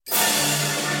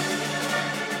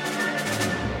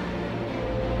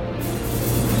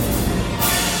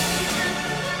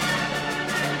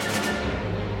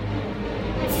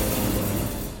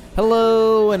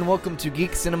Hello and welcome to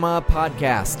Geek Cinema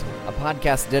Podcast, a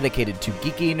podcast dedicated to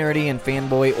geeky, nerdy, and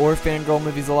fanboy or fangirl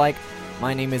movies alike.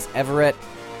 My name is Everett,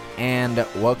 and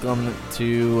welcome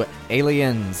to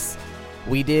Aliens.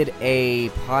 We did a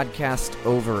podcast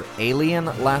over Alien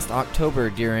last October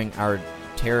during our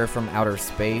Terror from Outer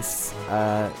Space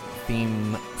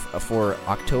theme for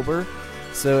October.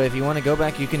 So if you want to go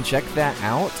back, you can check that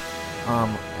out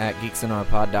at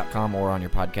geekcinemapod.com or on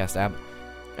your podcast app.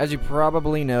 As you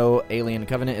probably know, Alien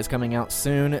Covenant is coming out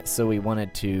soon, so we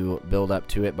wanted to build up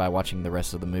to it by watching the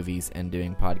rest of the movies and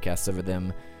doing podcasts over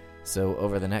them. So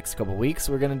over the next couple weeks,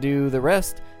 we're going to do the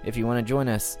rest if you want to join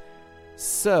us.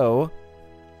 So,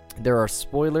 there are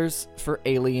spoilers for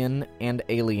Alien and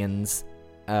Aliens,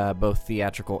 both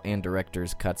theatrical and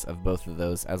director's cuts of both of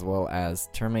those, as well as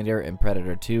Terminator and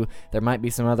Predator 2. There might be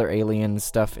some other Alien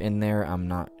stuff in there. I'm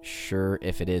not sure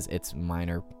if it is. It's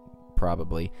minor,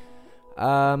 probably.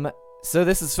 So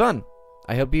this is fun.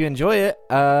 I hope you enjoy it.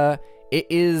 It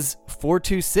is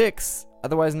 426,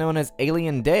 otherwise known as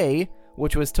Alien Day,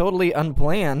 which was totally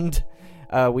unplanned.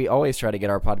 We always try to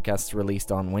get our podcasts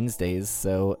released on Wednesdays,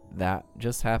 so that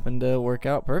just happened to work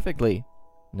out perfectly.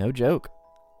 No joke.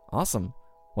 Awesome.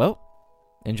 Well,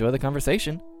 enjoy the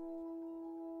conversation.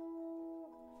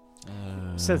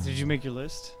 Seth, did you make your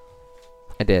list?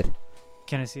 I did.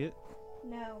 Can I see it?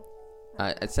 No.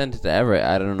 I sent it to Everett.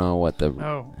 I don't know what the...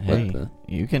 Oh. Hey,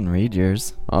 you can read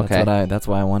yours. Okay. That's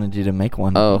why I wanted you to make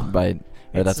one. Oh.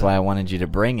 That's why I wanted you to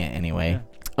bring it anyway.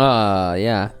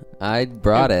 Yeah. I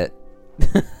brought it.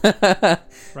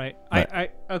 Right.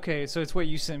 Okay, so it's what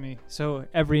you sent me. So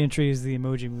every entry is the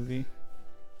Emoji Movie.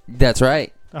 That's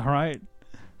right. All right.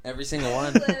 Every single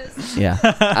one. Yeah.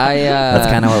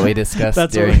 That's kind of what we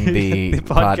discussed during the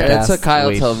podcast. That's what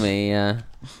Kyle told me, yeah.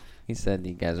 He said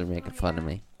you guys are making fun of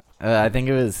me. I think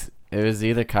it was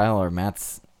either Kyle or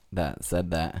Matt's that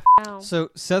said that. So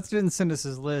Seth didn't send us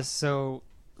his list, so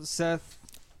Seth,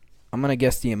 I'm going to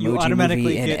guess the you Emoji automatically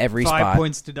Movie in get every 5 spot.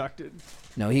 points deducted.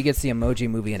 No, he gets the Emoji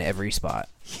Movie in every spot.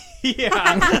 Yeah.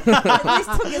 At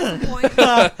least he'll get a point.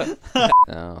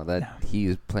 No, he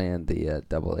was playing the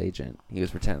double agent. He was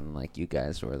pretending like you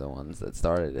guys were the ones that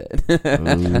started it.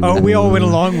 Oh, we all went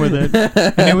along with it,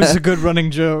 and it was a good running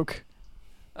joke.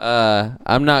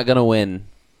 I'm not going to win.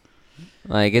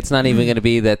 Like, it's not even going to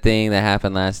be that thing that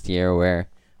happened last year where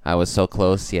I was so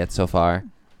close yet so far.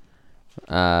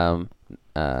 I'll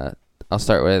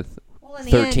start with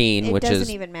 13, which is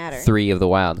even matter. 3 of the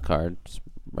wild cards,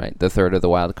 right? The third of the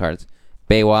wild cards.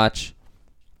 Baywatch.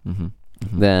 Mm-hmm.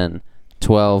 Mm-hmm. Then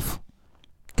 12,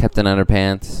 Captain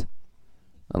Underpants.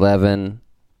 11,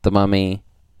 The Mummy.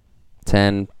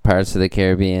 10, Pirates of the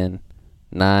Caribbean.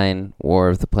 9, War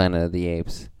of the Planet of the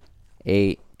Apes.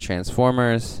 8,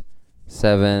 Transformers.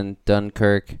 7,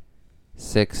 Dunkirk.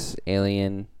 6,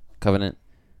 Alien Covenant.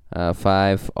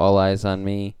 5, All Eyes on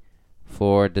Me.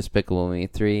 4, Despicable Me.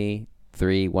 3,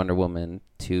 Wonder Woman.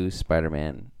 2,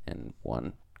 Spider-Man. And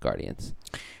 1, Guardians.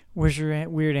 Where's your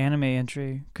weird anime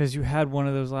entry? Because you had one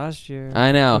of those last year.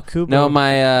 I know. Kubo. No,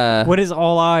 my... What is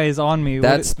All Eyes on Me?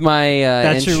 That's my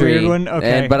that's entry. your weird one?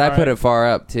 Okay. But I all put right. it far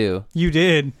up, too. You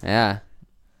did. Yeah.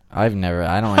 I don't I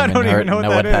even don't even know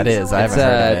what that is. is. I It's haven't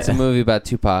heard of it's a it. movie about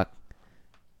Tupac.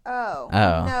 Oh.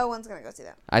 Oh. No one's going to go see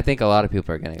that. I think a lot of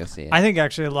people are going to go see it. I think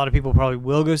actually a lot of people probably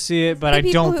will go see it, but I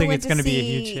don't think it's going to be a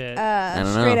huge hit. I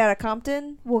don't Straight know. Outta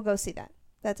Compton will go see that.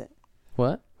 That's it.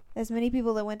 What? As many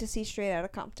people that went to see Straight Outta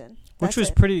Compton. Which That's was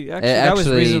it. pretty. Actually, that was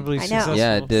actually- reasonably I know. successful.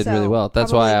 Yeah, it did So, really well.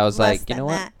 That's why I probably was less like, you know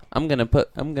than what? that. I'm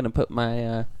gonna put my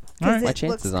All right. 'Cause my it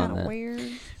chances looks on kinda that. weird.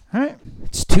 All right.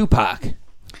 It's Tupac.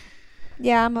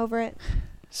 Yeah, I'm over it.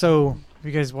 So, have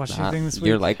you guys watched anything this week?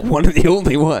 You're like one of the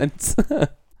only ones.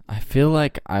 I feel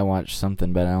like I watched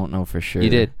something, but I don't know for sure. You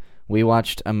did. We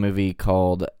watched a movie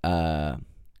called, well,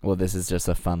 this is just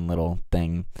a fun little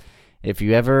thing. If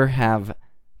you ever have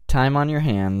time on your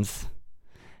hands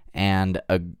and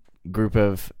a group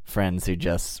of friends who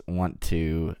just want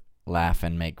to laugh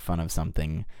and make fun of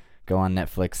something, go on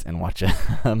Netflix and watch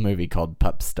a movie called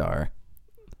Pup Star.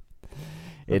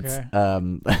 It's,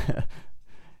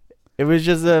 it was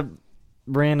just a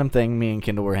random thing. Me and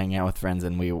Kendall were hanging out with friends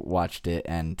and we watched it,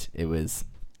 and it was...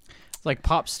 like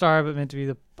Pop Star, but meant to be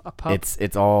a pup.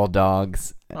 It's all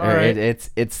dogs. All right.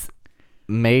 It's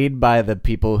made by the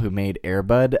people who made Air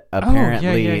Bud.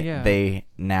 Apparently, yeah. they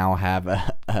now have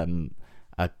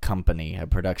a company, a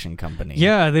production company.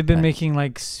 Yeah, they've been Uh, making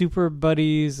like Super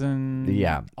Buddies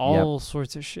and all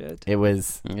sorts of shit. It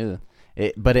was, Yeah.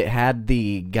 but it had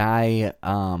the guy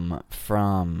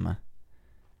from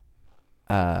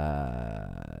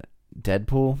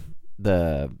Deadpool,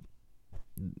 the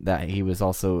that he was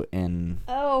also in.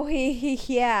 Oh,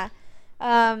 yeah.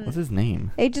 What's his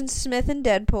name? Agent Smith in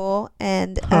Deadpool,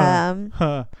 and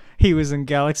He was in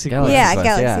Galaxy Galaxy Quest. Yeah, Quest.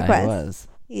 Galaxy Yeah, Quest.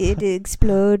 he was. it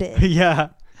exploded. Yeah.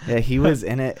 Yeah, he was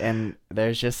in it, and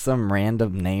there's just some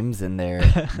random names in there,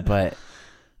 but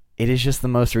it is just the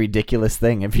most ridiculous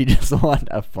thing if you just want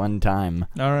a fun time.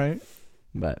 All right.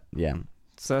 But yeah,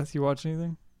 Seth, you watch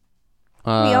anything?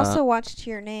 We also watched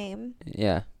Your Name.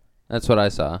 Yeah, that's what I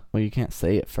saw. well, you can't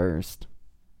say it first.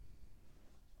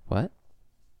 What?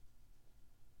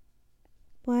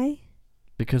 Why?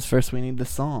 Because first we need the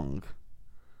song.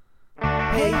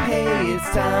 Hey, hey, it's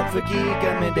time for Geek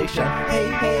Commendation. Hey,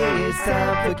 hey, it's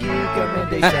time for Geek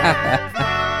Commendation.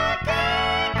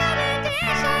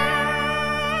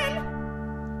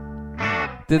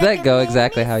 Did that go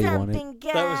exactly how you wanted?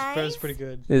 That was pretty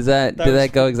good. Did that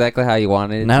was go exactly how you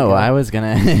wanted it? No, to go? I was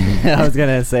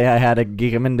gonna say I had a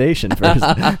Geek Commendation first.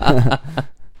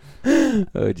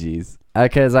 Oh jeez.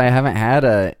 Because I haven't had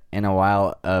a in a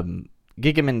while.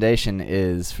 Geek Commendation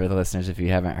is, for the listeners, if you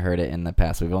haven't heard it in the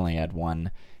past, we've only had one,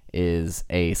 is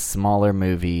a smaller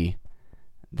movie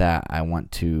that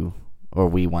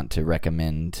we want to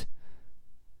recommend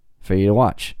for you to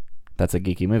watch. That's a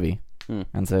geeky movie.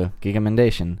 And so, Geek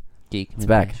Commendation. It's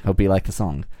back. Hope you like the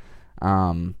song.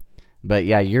 But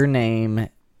yeah, Your Name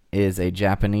is a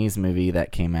Japanese movie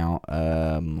that came out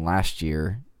last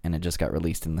year, and it just got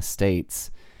released in the States.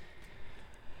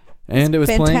 And it was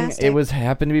fantastic.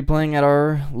 happened to be playing at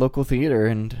our local theater,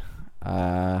 and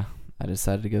I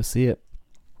decided to go see it.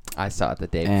 I saw it the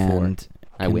day before. And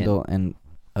I win. Kindle and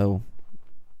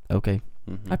okay.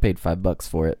 Mhm. I paid $5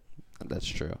 for it. That's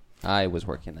true. I was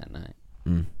working that night.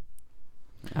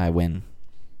 I win.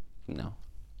 No.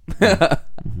 It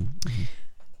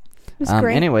was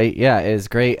great. Anyway, yeah, it was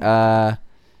great.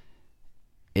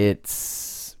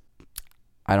 It's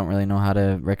I don't really know how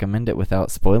to recommend it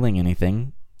without spoiling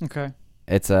anything. Okay.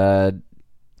 It's a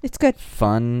It's good.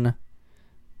 fun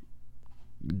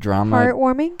drama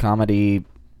Heartwarming. comedy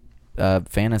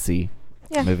fantasy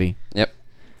Yeah. movie. Yep.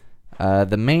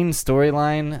 The main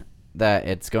storyline that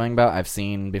it's going about I've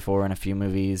seen before in a few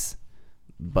movies,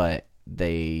 but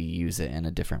they use it in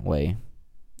a different way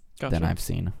than I've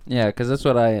seen. Yeah, because that's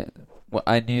what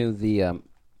I knew the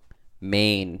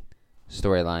main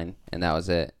storyline, and that was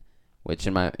it. Which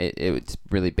in it's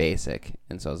really basic,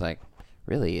 and so I was like,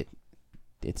 really,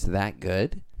 it's that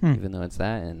good, even though it's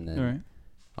that. And then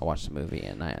I watched the movie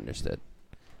and I understood,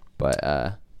 but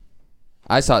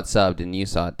I saw it subbed and you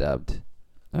saw it dubbed.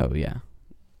 Oh yeah.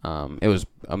 It was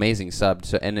amazing subbed.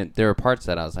 So there were parts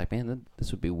that I was like, man,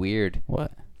 this would be weird.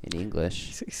 What? In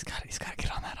English. He's got to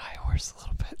get on that high horse a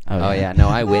little bit. Oh yeah, no,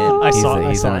 I win. I saw it.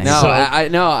 He's on it. No, So- I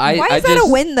Why I is that just,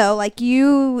 a win though? Like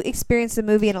you experienced the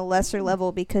movie in a lesser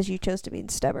level because you chose to be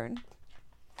stubborn.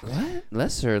 What?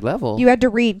 Lesser level? You had to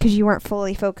read because you weren't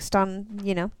fully focused on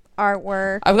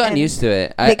artwork. I've gotten and used to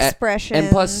it. the expressions. And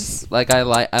plus, like I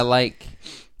like.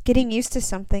 Getting used to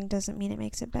something doesn't mean it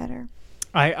makes it better.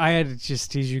 I had to just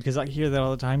tease you because I hear that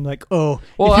all the time. Like, oh,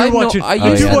 Well, if I you're know- watching, I if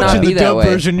used you're to not watching be the that dub way.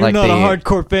 version, you're Like not a the-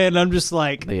 hardcore fan. I'm just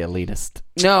like, The elitist.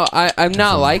 No, I'm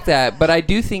not Ism. like that, but I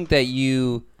do think that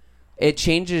it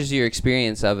changes your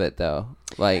experience of it though.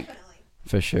 Like,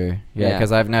 For sure. Yeah, Yeah.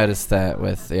 because I've noticed that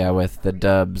with the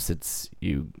dubs,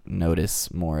 you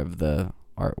notice more of the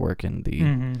artwork and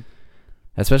the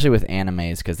especially with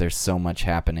animes because there's so much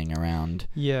happening around.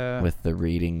 yeah. With the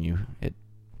reading,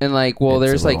 and like, well, It's a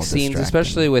there's like little scenes, distracting.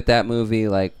 especially with that movie,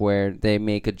 like where they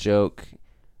make a joke,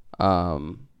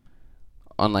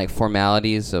 on like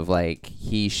formalities of like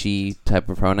he, she type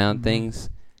of pronoun things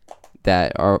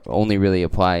that are only really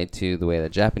applied to the way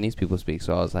that Japanese people speak.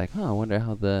 So I was like, I wonder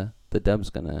how the dub's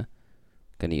gonna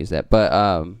use that. But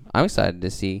I'm excited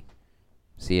to see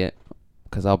it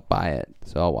because I'll buy it,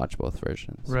 so I'll watch both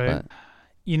versions. Right. But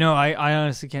I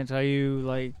honestly can't tell you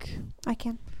like I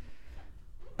can.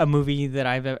 a movie that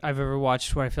I've ever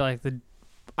watched where I feel like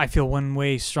I feel one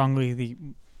way strongly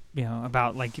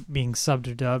about like being subbed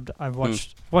or dubbed. I've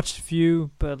watched a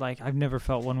few, but like I've never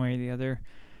felt one way or the other.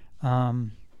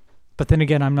 But then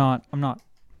again, I'm not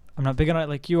big on it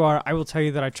like you are. I will tell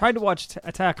you that I tried to watch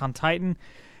Attack on Titan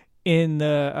in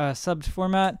the subbed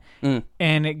format,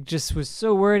 and it just was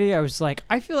so wordy. I was like,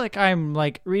 I feel like I'm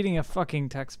like reading a fucking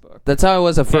textbook. that's how I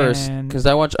was at first, And- because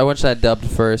I watched that dubbed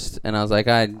first, and I was like,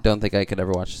 I don't think I could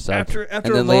ever watch it subbed. After and a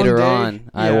then long later day, on,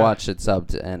 I yeah. watched it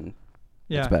subbed, and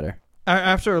it's better.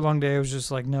 After a long day, I was just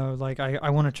like, no, like I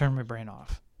want to turn my brain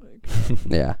off. Like,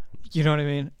 Yeah. you know what I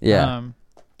mean? Yeah.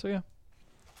 So yeah.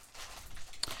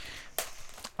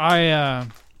 No,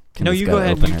 Candace you got go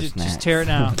ahead open and her just snacks. tear it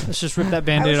now. Let's just rip that I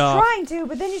Band-Aid was off. trying to,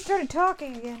 but then you started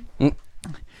talking again.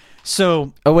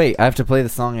 So Oh wait, I have to play the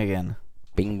song again.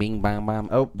 Bing, bing, bang, bang.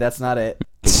 Oh, that's not it.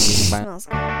 Bing, bing, bang. Smells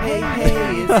good.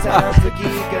 Hey, it's time for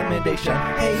geek recommendation.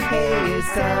 Hey, it's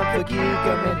time for geek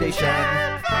recommendation.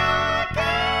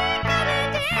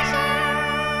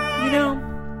 You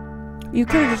know, you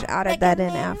could have just added that in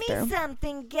after.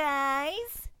 Something,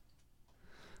 guys.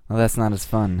 Well, that's not as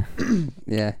fun.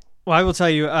 Yeah. well, I will tell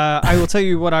you. I will tell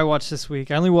you what I watched this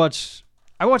week. I watched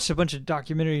a bunch of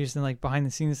documentaries and like behind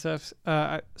the scenes stuff.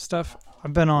 I've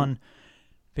been on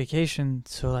vacation,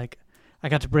 so like I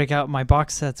got to break out my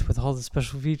box sets with all the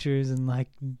special features and like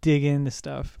dig into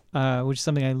stuff, which is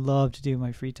something I love to do in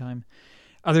my free time.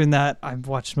 Other than that, I've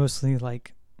watched mostly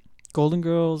like Golden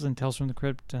Girls and Tales from the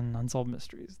Crypt and Unsolved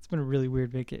Mysteries. It's been a really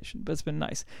weird vacation, but it's been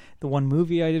nice. The one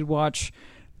movie I did watch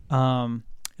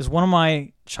is one of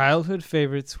my childhood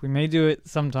favorites. We may do it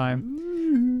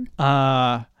sometime.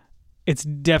 It's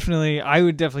definitely, I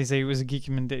would definitely say it was a geek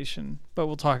recommendation, but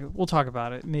we'll talk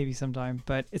about it maybe sometime.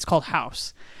 But it's called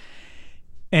House,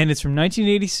 and it's from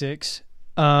 1986.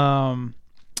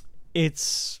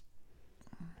 It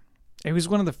was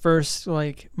one of the first,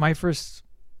 like my first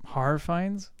horror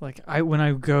finds. Like when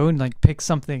I go and like pick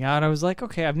something out, I was like,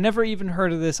 okay, I've never even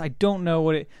heard of this. I don't know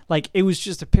what it like. It was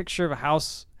just a picture of a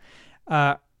house.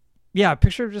 A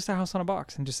picture of just a house on a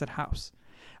box and just said house.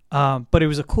 But it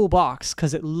was a cool box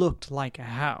because it looked like a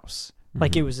house.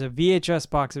 Like it was a VHS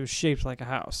box. It was shaped like a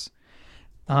house.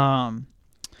 And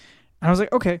I was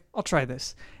like, okay, I'll try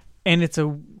this. And it's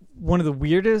one of the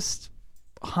weirdest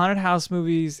haunted house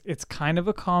movies. It's kind of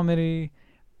a comedy.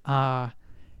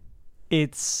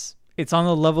 It's on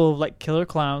the level of like Killer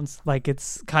Clowns. Like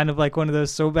it's kind of like one of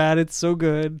those so bad it's so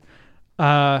good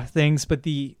things. But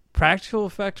the practical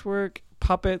effect work,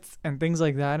 puppets, and things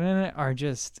like that in it are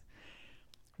just...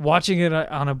 Watching it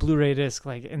on a Blu-ray disc,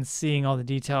 like, and seeing all the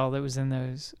detail that was in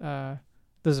those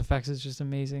effects is just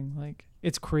amazing. Like,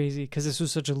 it's crazy because this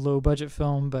was such a low-budget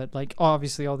film, but like,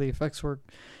 obviously, all the effects work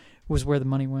was where the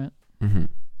money went. Mm-hmm.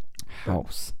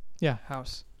 House. Yeah,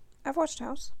 House. I've watched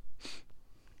House.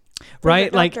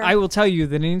 Right? Like, Doctor. I will tell you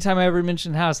that anytime I ever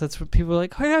mention House, that's what people are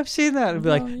like, oh, yeah, I've seen that. I'd be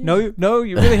like, no,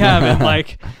 you really haven't.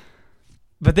 Like,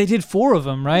 but they did 4 of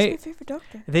them, right? Who's my favorite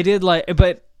Doctor? They did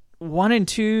but 1 and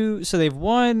 2. So they've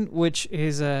 1, which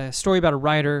is a story about a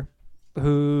writer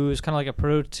who's kind of like a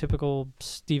prototypical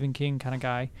Stephen King kind of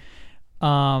guy.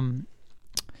 And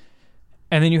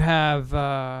then you have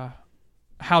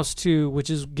House 2,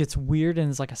 which gets weird and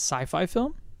is like a sci-fi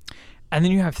film. And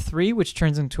then you have 3, which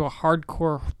turns into a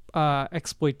hardcore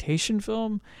exploitation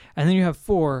film. And then you have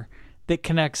 4 that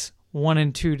connects 1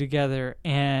 and 2 together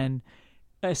and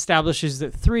establishes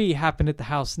that 3 happened at the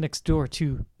house next door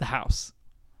to the house.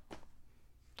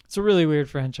 It's a really weird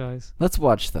franchise. Let's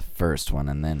watch the first one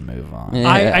and then move on.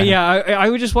 Yeah. I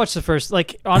would just watch the first.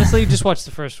 Like, honestly, just watch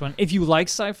the first one. If you like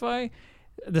sci-fi,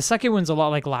 the second one's a lot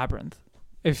like Labyrinth.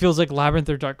 It feels like Labyrinth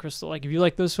or Dark Crystal. Like, if you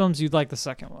like those films, you'd like the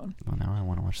second one. Well, now I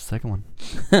want to watch the second one.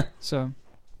 So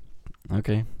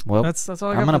Okay. Well, that's all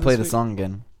I got. I'm gonna for play this the week. song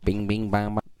again. Bing, bing,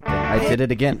 bang, bang. I did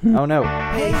it again. Oh no.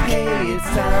 Hey, it's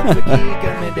time for geek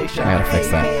recommendation. I gotta fix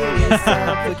that. Hey, it's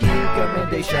time for geek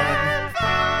recommendation.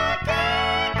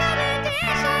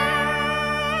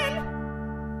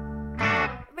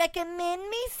 Recommend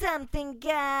me something,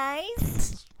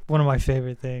 guys. One of my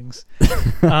favorite things.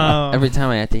 Every time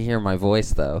I have to hear my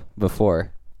voice, though,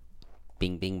 before.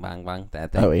 Bing, bing, bang, bang.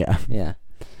 That thing. Oh yeah. Yeah.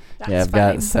 That's Yeah, I've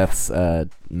funny. got Seth's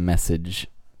message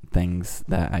things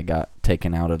that I got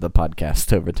taken out of the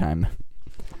podcast over time.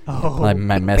 Oh, Like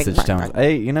my message bang, tones.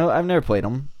 bang. Hey, I've never played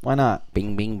them. Why not?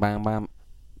 Bing, bing, bang, bang.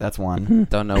 That's one.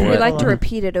 Don't know We what. like to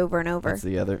repeat it over and over. That's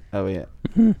the other. Oh yeah.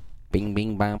 Bing,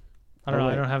 bing, bang. I don't know.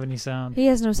 wait. I don't have any sound. He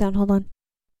has no sound. Hold on.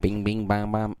 Bing, bing,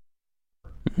 bang, bang.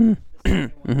 Mhm. I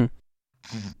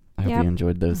hope Yep. you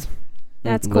enjoyed those.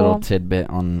 That's Little cool. tidbit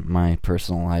on my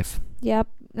personal life. Yep,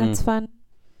 that's fun.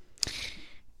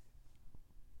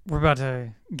 We're about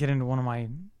to get into one of my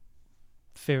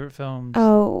favorite films.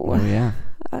 Oh, Oh yeah.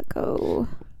 go.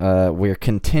 We're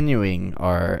continuing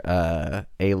our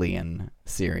Alien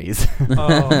series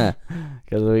Oh.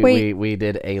 because Wait. we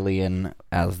did Alien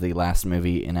as the last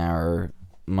movie in our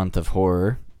month of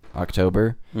horror,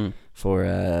 October, Mm. for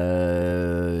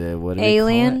what do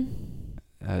Alien.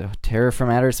 we call it? Terror from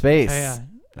Outer Space. Oh, yeah.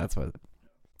 That's what.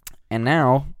 And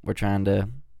now we're trying to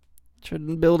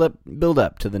build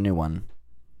up to the new one.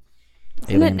 Isn't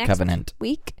it Alien next Covenant.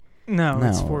 week? No,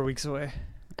 it's No. 4 weeks away.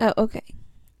 Oh, okay.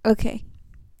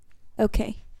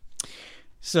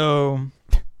 So,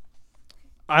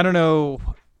 I don't know.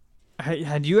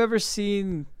 Had you ever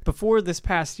seen before this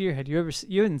past year? You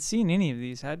hadn't seen any of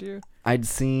these, had you? I'd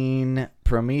seen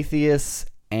Prometheus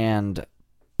and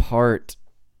apart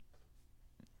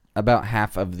about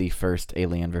half of the first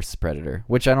Alien vs. Predator,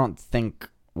 which I don't think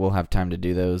we'll have time to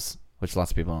do those, which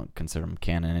lots of people don't consider them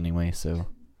canon anyway, so...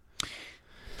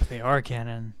 But they are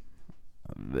canon.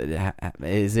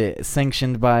 Is it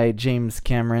sanctioned by James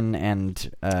Cameron and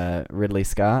Ridley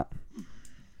Scott?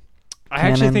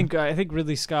 I think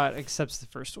Ridley Scott accepts the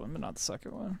first one, but not the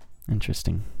second one.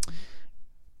 Interesting.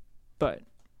 But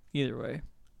either way,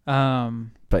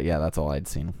 But yeah, that's all I'd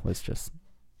seen was just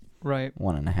right.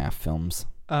 1.5 films.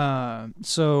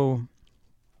 So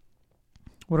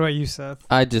what about you, Seth?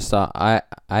 I just saw I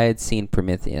had seen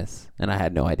Prometheus and I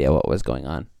had no idea what was going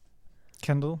on.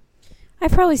 Kendall?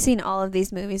 I've probably seen all of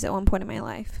these movies at one point in my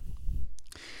life.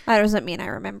 That doesn't mean I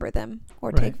remember them or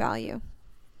Right. take value.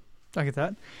 I get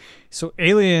that. So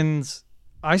Aliens,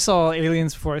 I saw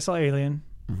Aliens before I saw Alien.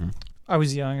 Mm-hmm. I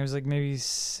was young. I was like maybe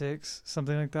 6,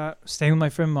 something like that. Staying with my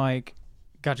friend Mike.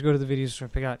 Got to go to the video store,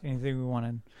 pick out anything we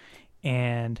wanted.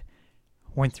 And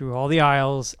went through all the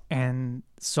aisles and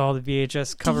saw the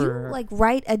VHS cover. Do you, like,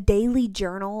 write a daily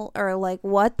journal? Or, like,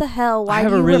 what the hell? Why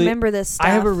have do a you really- remember this stuff? I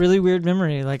have a really weird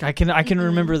memory. Like I can Mhm.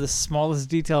 remember the smallest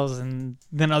details, and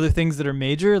then other things that are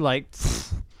major, like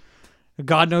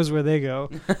God knows where they go.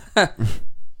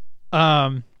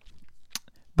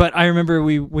 But I remember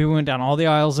we went down all the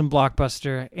aisles in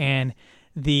Blockbuster, and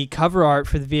the cover art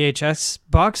for the VHS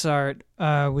box art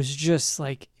was just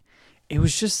like, it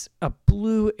was just a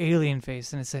blue alien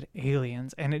face, and it said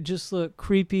Aliens, and it just looked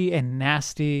creepy and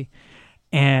nasty.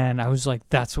 And I was like,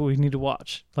 that's what we need to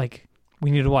watch. Like,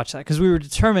 we need to watch that, because we were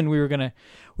determined we were gonna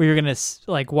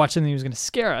like watch something that was gonna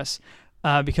scare us,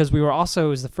 because we were also, it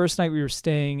was the first night we were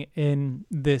staying in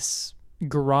this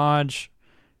garage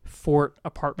fort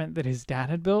apartment that his dad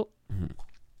had built,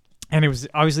 and it was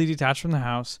obviously detached from the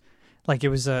house. Like, it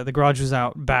was the garage was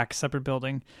out back, separate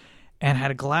building, and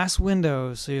had a glass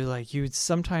window, so you'd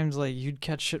sometimes like you'd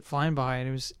catch shit flying by, and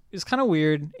it was kind of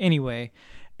weird anyway.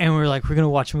 And we were like, we're gonna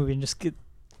watch a movie and just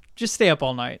stay up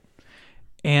all night.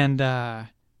 And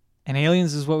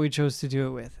Aliens is what we chose to do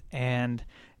it with. And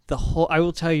I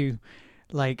will tell you,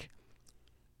 like,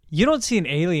 you don't see an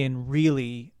alien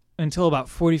really until about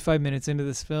 45 minutes into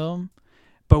this film.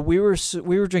 But we were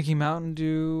drinking Mountain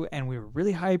Dew, and we were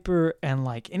really hyper, and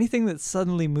like anything that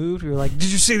suddenly moved, we were like,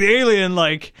 "Did you see the alien?"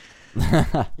 Like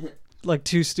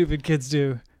two stupid kids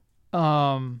do.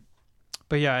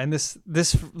 But yeah, and this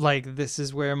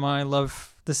is where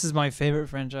this is my favorite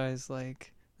franchise.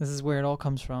 Like, this is where it all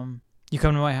comes from. You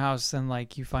come to my house and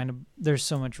like you find there's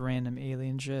so much random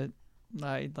alien shit,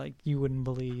 like you wouldn't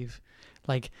believe.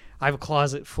 Like, I have a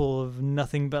closet full of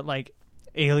nothing but like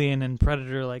Alien and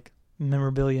Predator like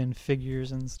memorabilia and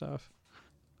figures and stuff.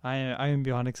 I am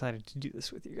beyond excited to do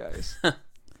this with you guys.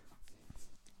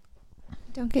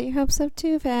 Don't get your hopes up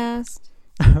too fast.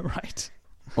 Right.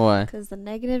 Why? Because the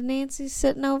negative Nancy's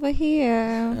sitting over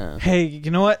here. Oh. Hey,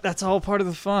 you know what? That's all part of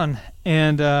the fun.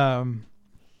 And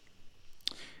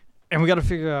we got to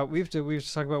figure out. We have to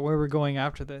talk about where we're going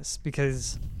after this,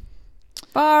 because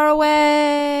Far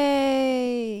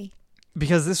away.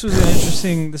 this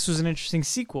was an interesting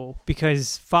sequel,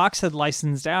 because Fox had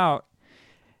licensed out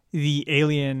the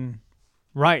Alien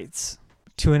rights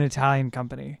to an Italian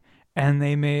company, and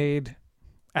they made,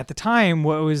 at the time,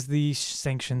 what was the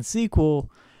sanctioned sequel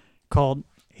called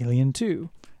Alien 2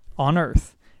 on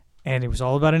Earth. And it was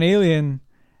all about an alien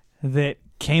that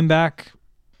came back,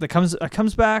 that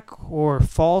comes back or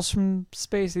falls from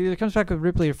space. It either comes back with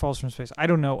Ripley or falls from space. I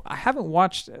don't know. I haven't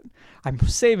watched it. I'm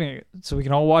saving it so we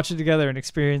can all watch it together and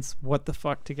experience what the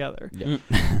fuck together. Yeah.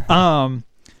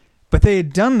 But they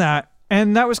had done that,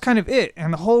 and that was kind of it.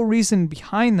 And the whole reason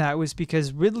behind that was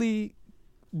because Ridley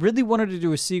wanted to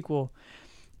do a sequel,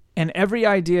 and every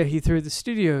idea he threw at the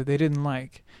studio, they didn't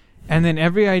like. And then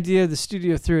every idea the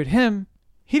studio threw at him,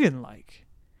 he didn't like.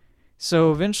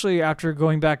 So eventually, after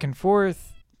going back and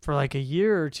forth for like a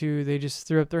year or two, they just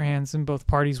threw up their hands and both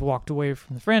parties walked away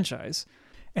from the franchise.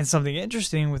 And something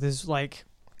interesting with his, like,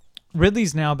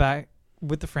 Ridley's now back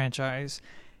with the franchise,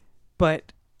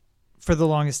 but for the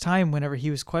longest time, whenever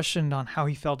he was questioned on how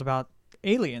he felt about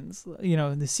Aliens,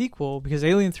 the sequel, because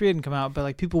Alien 3 hadn't come out, but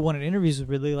like people wanted interviews with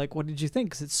Ridley, like, what did you think?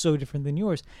 Because it's so different than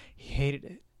yours. He hated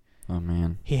it. Oh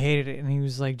man. He hated it, and he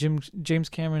was like, James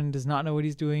Cameron does not know what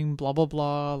he's doing, blah, blah,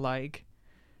 blah. Like,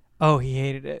 oh, he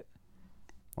hated it.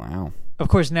 Wow. Of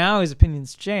course, now his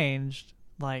opinion's changed.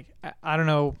 Like, I don't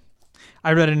know.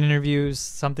 I read in interviews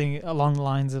something along the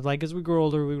lines of, like, as we grow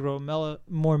older, we grow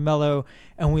more mellow,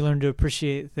 and we learn to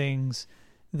appreciate things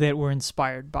that were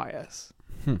inspired by us.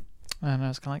 And I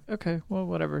was kind of like, okay, well,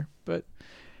 whatever. But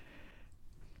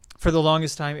for the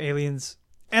longest time, Aliens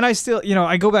And I still,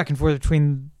 I go back and forth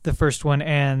between the first one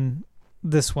and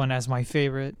this one as my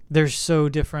favorite. They're so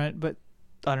different, but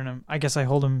I don't know. I guess I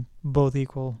hold them both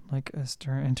equal, like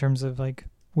in terms of like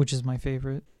which is my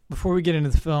favorite. Before we get into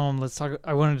the film,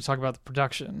 I wanted to talk about the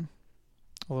production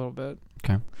a little bit.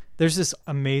 Okay. There's this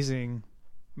amazing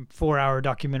 4-hour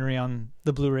documentary on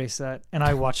the Blu-ray set, and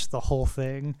I watched the whole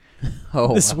thing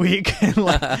this week. And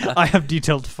I have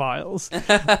detailed files.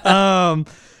 And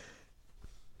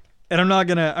I'm not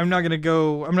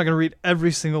gonna read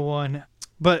every single one,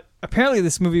 but apparently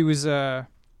this movie was the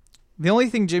only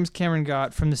thing James Cameron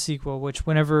got from the sequel, which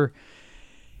whenever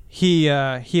he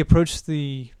approached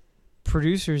the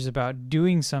producers about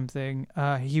doing something,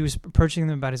 he was approaching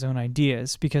them about his own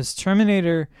ideas, because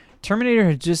Terminator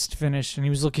had just finished and he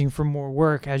was looking for more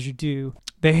work, as you do.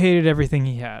 They hated everything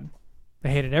he had.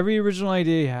 They hated every original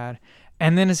idea he had.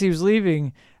 And then as he was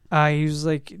leaving, he was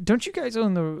like, "Don't you guys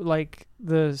own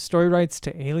the story rights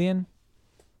to Alien?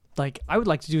 Like, I would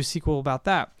like to do a sequel about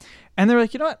that." And they're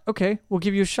like, "You know what? Okay, we'll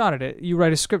give you a shot at it. You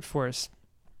write a script for us."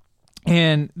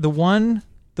 And the one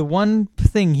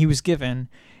thing he was given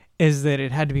is that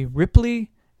it had to be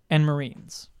Ripley and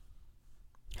Marines.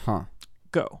 Huh.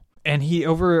 Go. And he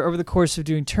over the course of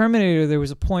doing Terminator, there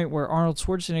was a point where Arnold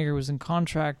Schwarzenegger was in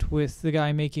contract with the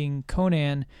guy making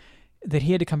Conan that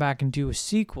he had to come back and do a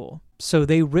sequel. So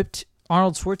they ripped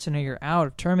Arnold Schwarzenegger out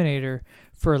of Terminator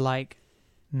for like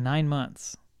 9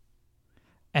 months.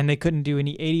 And they couldn't do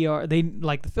any ADR.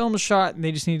 The film was shot and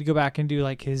they just needed to go back and do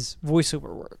like his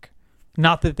voiceover work.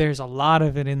 Not that there's a lot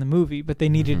of it in the movie, but they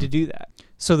needed to do that.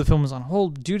 So the film was on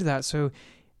hold due to that. So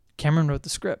Cameron wrote the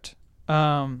script.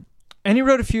 And he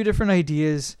wrote a few different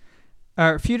ideas,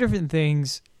 a few different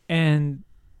things, and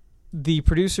the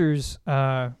producers,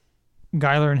 Geiler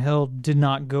and Hill, did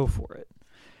not go for it.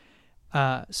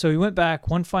 So he went back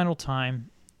one final time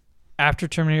after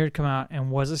Terminator had come out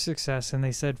and was a success, and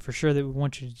they said, "For sure that we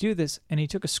want you to do this." And he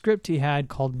took a script he had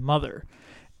called Mother,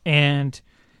 and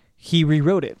he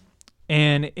rewrote it.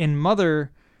 And in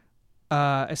Mother,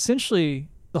 essentially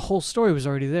the whole story was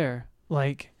already there.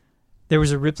 Like, there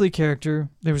was a Ripley character,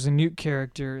 there was a Newt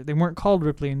character. They weren't called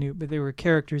Ripley and Newt, but they were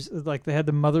characters. Like, they had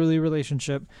the motherly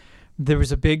relationship. There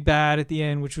was a big bad at the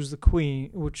end, which was the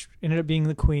Queen, which ended up being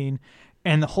the Queen.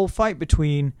 And the whole fight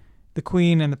between the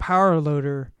Queen and the power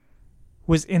loader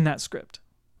was in that script.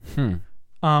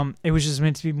 It was just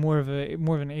meant to be more of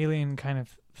an alien kind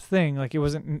of thing. Like, it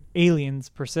wasn't aliens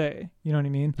per se. You know what I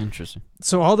mean? Interesting.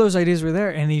 So all those ideas were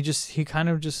there, and he kind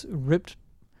of just ripped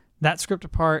that script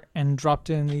apart and dropped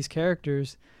in these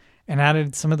characters and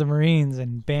added some of the Marines,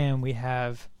 and bam, we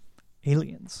have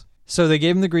Aliens. So they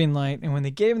gave him the green light, and when they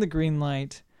gave him the green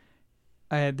light,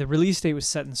 the release date was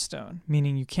set in stone,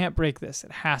 meaning you can't break this.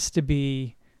 It has to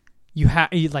be, you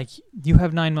have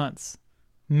 9 months,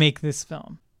 make this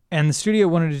film. And the studio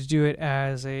wanted to do it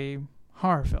as a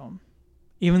horror film.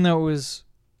 Even though it was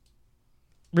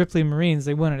Ripley Marines,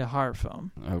 they wanted a horror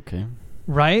film. Okay.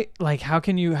 Right? Like, how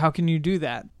can you do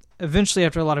that? Eventually,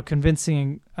 after a lot of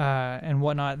convincing and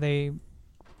whatnot, they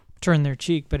turned their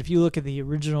cheek. But if you look at the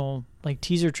original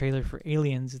teaser trailer for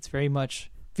Aliens, it's very much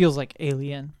feels like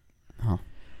Alien,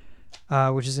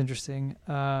 which is interesting.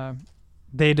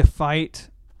 They had to fight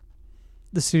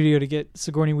the studio to get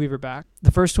Sigourney Weaver back.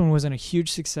 The first one wasn't a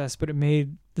huge success, but it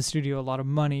made the studio a lot of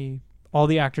money. All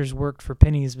the actors worked for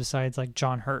pennies besides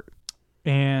John Hurt.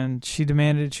 And she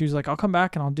was like, "I'll come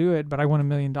back and I'll do it, but I want $1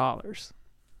 million.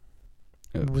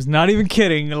 I was not even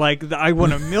kidding. I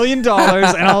want $1 million and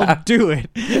I'll do it.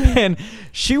 And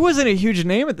she wasn't a huge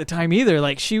name at the time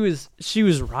either. She was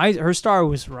rising. Her star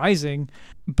was rising.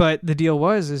 But the deal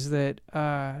is that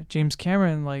James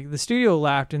Cameron, the studio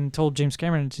laughed and told James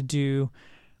Cameron to do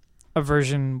a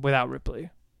version without Ripley.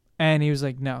 And he was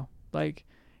like, "No,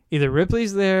 either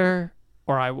Ripley's there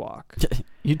or I walk."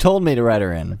 You told me to write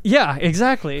her in. Yeah,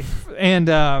 exactly.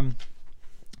 And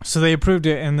so they approved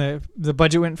it, and the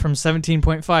budget went from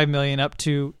 $17.5 million up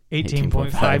to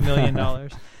 $18.5 million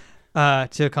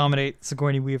to accommodate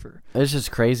Sigourney Weaver. It's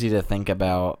just crazy to think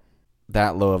about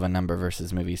that low of a number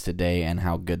versus movies today and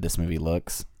how good this movie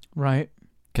looks. Right.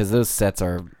 Because those sets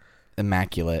are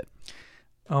immaculate.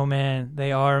 Oh man,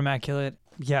 they are immaculate.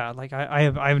 Yeah, I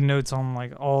have notes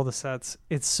on all the sets.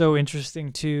 It's so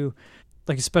interesting too.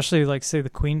 Especially say the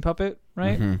Queen puppet,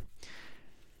 right?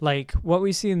 Mm-hmm. What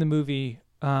we see in the movie,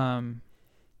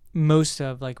 most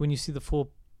of when you see the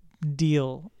full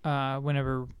deal,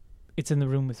 whenever it's in the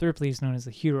room with Ripley, is known as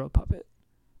the hero puppet,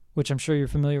 which I'm sure you're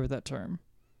familiar with that term.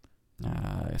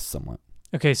 Somewhat.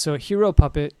 Okay, so a hero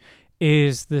puppet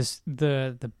is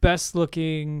the best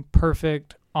looking,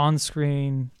 perfect on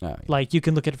screen. You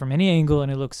can look at it from any angle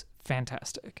and it looks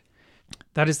fantastic.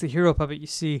 That is the hero puppet you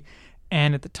see.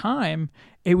 And at the time,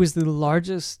 it was the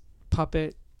largest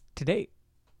puppet to date.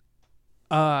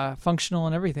 Functional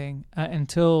and everything,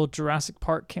 until Jurassic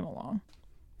Park came along.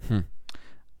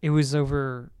 It was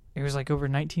like over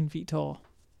 19 feet tall.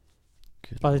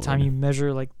 Good By the time Lord. you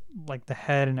measure like the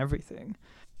head and everything.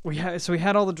 We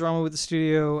had all the drama with the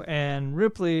studio and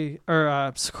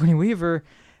Sigourney Weaver,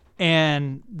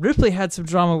 and Ripley had some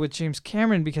drama with James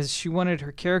Cameron because she wanted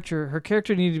her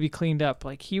character needed to be cleaned up.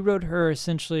 Like, he wrote her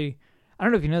essentially, I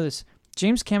don't know if you know this,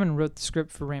 James Cameron wrote the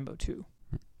script for Rambo 2.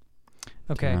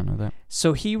 Okay. I don't know that.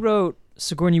 So he wrote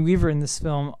Sigourney Weaver in this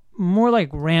film more like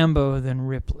Rambo than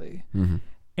Ripley. Mm-hmm.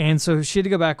 And so she had to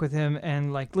go back with him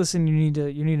and like, listen, you need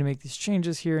to make these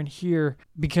changes here and here,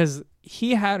 because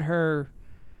he had her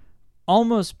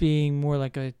almost being more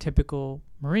like a typical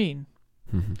Marine,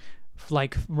 Mm-hmm.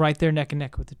 like right there neck and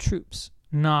neck with the troops,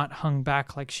 not hung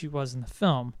back like she was in the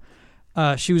film.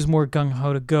 She was more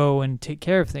gung-ho to go and take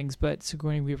care of things, but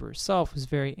Sigourney Weaver herself was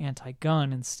very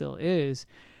anti-gun and still is.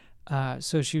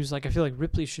 So she was like, I feel like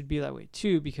Ripley should be that way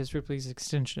too, because Ripley's an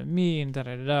extension of me, and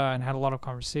da-da-da-da, and had a lot of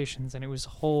conversations, and it was a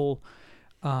whole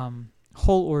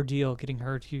ordeal getting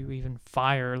her to even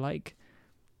fire like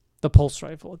the pulse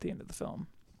rifle at the end of the film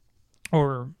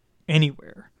or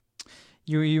anywhere.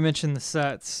 You mentioned the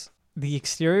sets, the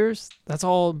exteriors, that's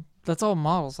all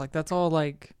models. Like, that's all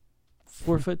like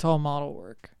 4 foot tall model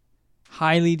work,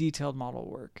 highly detailed model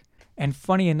work. And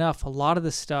funny enough, a lot of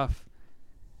the stuff,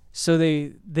 so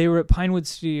they were at Pinewood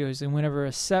Studios, and whenever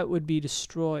a set would be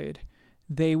destroyed,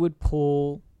 they would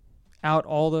pull out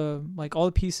all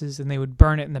the pieces and they would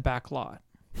burn it in the back lot.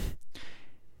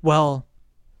 Well,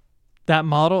 that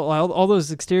model, all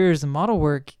those exteriors and model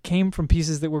work came from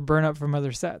pieces that were burned up from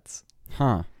other sets.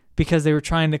 Huh. Because they were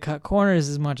trying to cut corners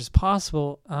as much as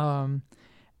possible.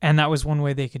 And that was one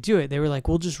way they could do it. They were like,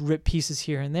 we'll just rip pieces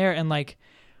here and there. And like,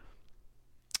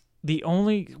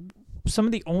 some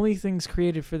of the only things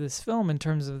created for this film in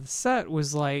terms of the set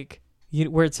was like,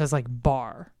 where it says like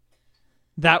bar.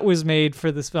 That was made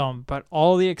for this film. But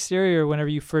all the exterior, whenever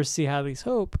you first see Hadley's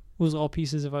Hope, was all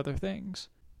pieces of other things.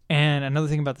 And another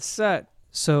thing about the set,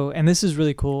 and this is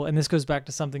really cool, and this goes back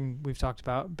to something we've talked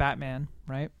about, Batman,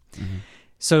 right? Mm-hmm.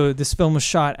 So this film was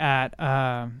shot at,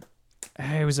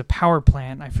 it was a power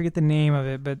plant. I forget the name of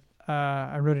it, but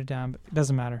I wrote it down, but it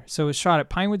doesn't matter. So it was shot at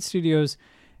Pinewood Studios,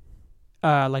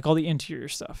 like all the interior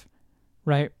stuff,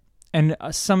 right? And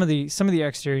some of the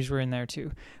exteriors were in there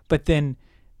too. But then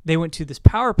they went to this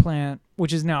power plant,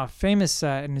 which is now a famous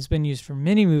set and has been used for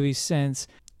many movies since.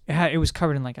 It was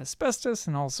covered in like asbestos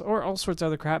and all sorts of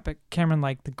other crap, but Cameron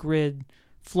liked the grid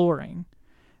flooring.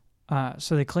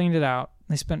 So they cleaned it out.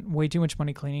 They spent way too much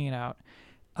money cleaning it out.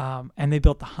 And they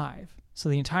built the hive. So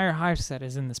the entire hive set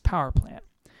is in this power plant,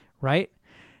 right?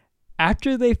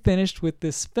 After they finished with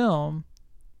this film,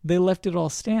 they left it all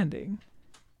standing.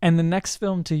 And the next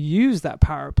film to use that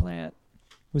power plant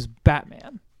was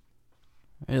Batman.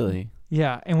 Really?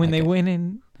 Yeah. And when they went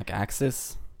in, Like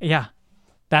Axis? yeah,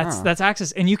 that's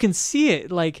Axis. And you can see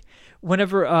it like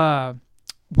whenever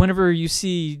you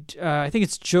see, I think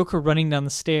it's Joker running down the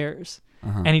stairs,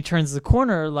 Uh-huh. and he turns the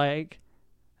corner, like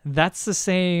that's the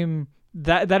same.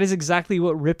 That is exactly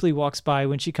what Ripley walks by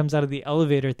when she comes out of the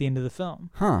elevator at the end of the film.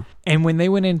 Huh. And when they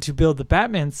went in to build the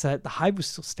Batman set, the hive was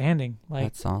still standing, like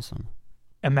That's awesome.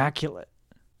 immaculate.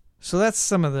 So that's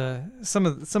some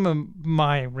of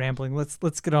my rambling.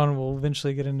 Let's get on, and we'll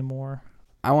eventually get into more.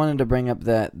 I wanted to bring up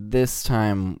that this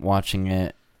time watching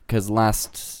it, because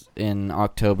in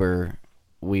October,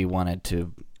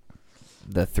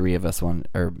 the three of us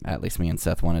or at least me and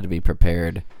Seth wanted to be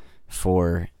prepared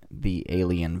for the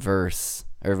Alien verse,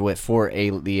 or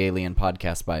the Alien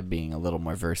podcast by being a little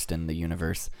more versed in the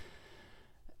universe.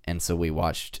 And so we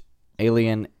watched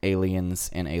Alien,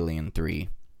 Aliens, and Alien 3.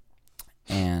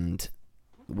 And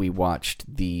we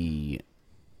watched the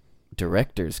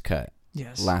director's cut.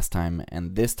 Yes. Last time,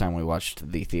 and this time we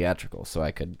watched the theatrical, so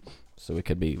we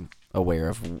could be aware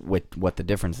of what the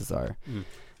differences are.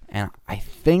 And I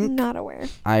think Not aware.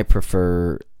 I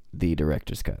prefer the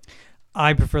director's cut.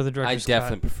 I prefer the I director's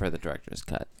definitely cut. prefer the director's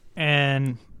cut.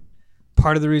 And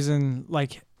part of the reason,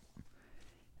 like,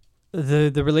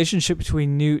 the relationship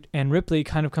between Newt and Ripley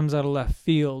kind of comes out of left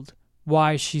field.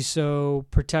 Why she's so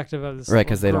protective of this Right,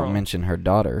 because they girl. don't mention her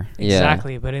daughter.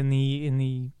 Exactly, but in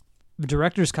the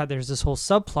director's cut, there's this whole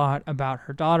subplot about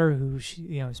her daughter who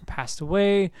has passed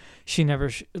away. She never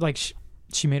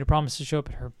she made a promise to show up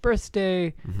at her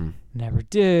birthday, never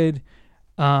did.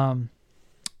 And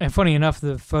funny enough,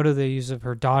 the photo they use of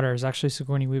her daughter is actually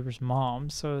Sigourney Weaver's mom,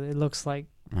 so it looks like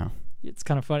it's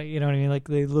kind of funny. You know what I mean? Like,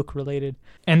 they look related.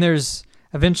 And there's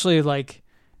eventually, like,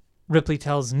 Ripley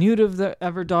tells Newt of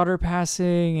her daughter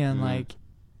passing, and like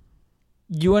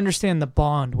you understand the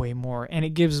bond way more, and it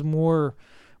gives more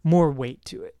weight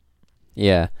to it.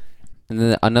 Yeah. And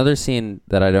then another scene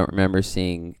that I don't remember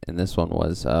seeing in this one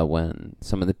was when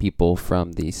some of the people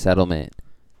from the settlement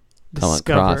come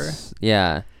across.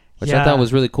 Yeah. Which I thought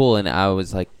was really cool, and I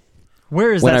was like,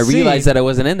 where is when that I realized scene? that I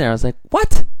wasn't in there, I was like,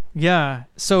 what? Yeah.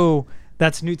 So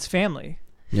that's Newt's family.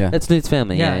 Yeah. That's Newt's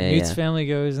family. Yeah, Newt's family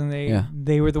goes, and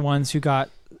they were the ones who got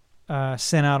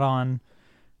sent out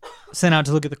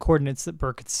to look at the coordinates that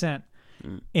Burke had sent.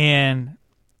 And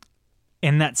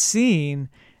in that scene,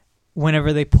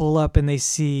 whenever they pull up and they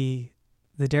see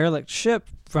the derelict ship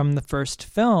from the first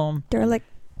film, Derelict.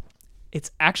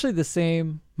 It's actually the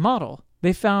same model.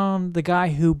 They found the guy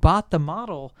who bought the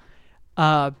model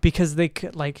because they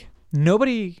could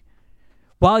nobody.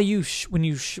 While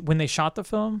when they shot the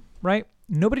film, right?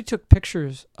 Nobody took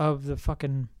pictures of the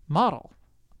fucking model.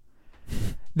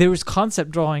 There was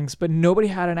concept drawings, but nobody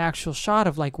had an actual shot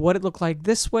of like what it looked like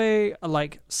this way,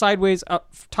 like sideways,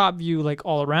 up, top view, like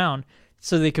all around,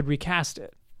 so they could recast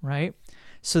it, right?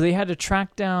 So they had to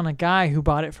track down a guy who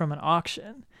bought it from an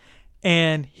auction,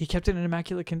 and he kept it in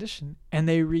immaculate condition, and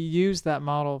they reused that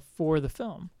model for the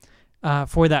film,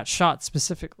 for that shot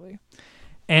specifically.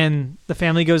 And the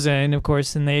family goes in, of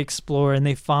course, and they explore, and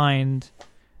they find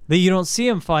that you don't see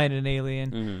him find an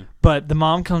alien, but the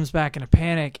mom comes back in a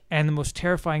panic, and the most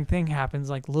terrifying thing happens.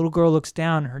 Like, the little girl looks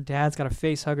down, and her dad's got a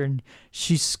face hugger, and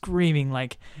she's screaming.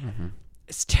 Like,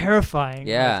 it's terrifying.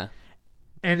 Yeah. Like,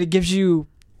 and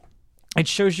it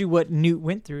shows you what Newt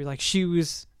went through. Like,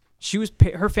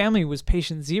 her family was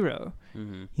patient zero.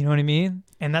 You know what I mean?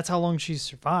 And that's how long she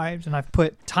survived. And I've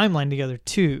put timeline together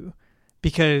too,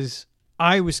 because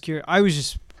I was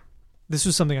curious. This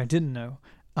was something I didn't know.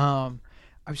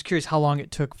 I was curious how long it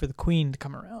took for the Queen to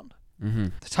come around.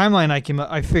 The timeline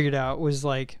I figured out was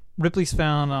like Ripley's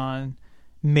found on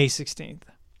May 16th,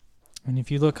 and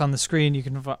if you look on the screen, you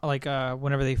can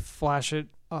whenever they flash it,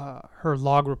 her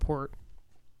log report.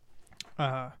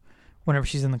 Whenever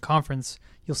she's in the conference,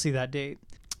 you'll see that date.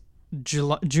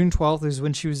 June 12th is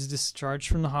when she was discharged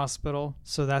from the hospital.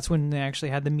 So that's when they actually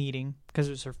had the meeting, because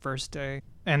it was her first day.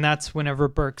 And that's whenever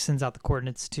Burke sends out the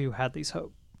coordinates to Hadley's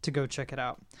Hope to go check it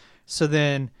out. So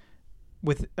then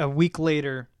with a week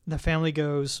later, the family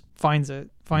goes, finds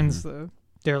the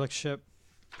derelict ship.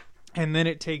 And then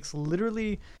it takes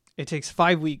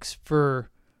 5 weeks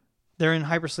they're in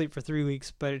hypersleep for 3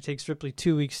 weeks, but it takes Ripley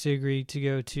 2 weeks to agree to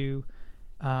go to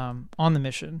on the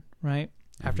mission, right?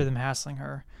 After them hassling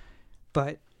her.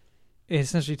 But it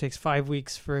essentially takes 5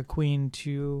 weeks for a queen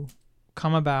to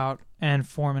come about and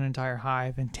form an entire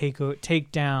hive and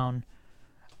take down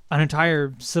an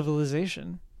entire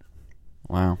civilization.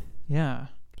 Wow. Yeah.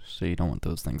 So you don't want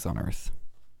those things on Earth.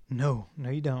 No,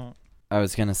 you don't. I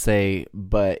was going to say,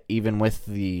 but even with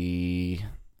the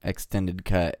extended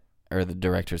cut or the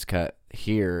director's cut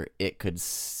here, it could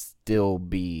still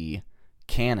be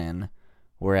canon,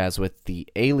 whereas with the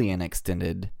Alien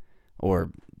extended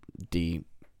or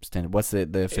de-extended, what's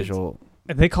the official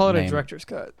They call it name? a director's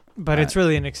cut, but it's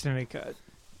really an extended cut.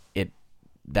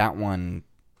 That one,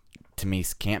 to me,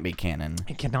 can't be canon.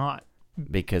 It cannot.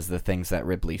 Because the things that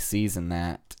Ripley sees in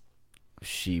that,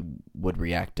 she would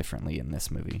react differently in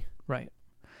this movie. Right.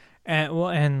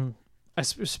 And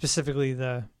specifically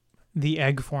the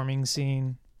egg forming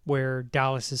scene where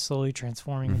Dallas is slowly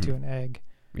transforming into an egg.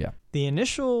 Yeah. The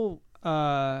initial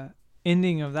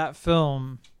ending of that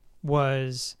film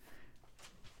was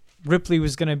Ripley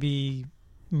was going to be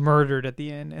murdered at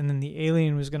the end, and then the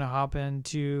alien was going to hop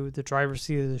into the driver's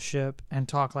seat of the ship and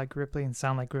talk like Ripley and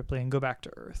sound like Ripley and go back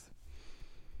to Earth.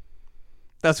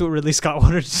 That's what Ridley Scott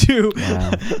wanted to do.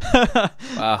 Wow.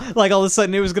 Wow. Like, all of a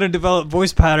sudden it was going to develop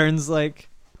voice patterns. Like,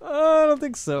 I don't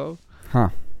think so. Huh.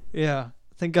 Yeah.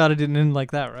 Thank God it didn't end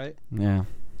like that, right? Yeah.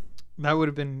 That would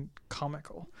have been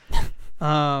comical.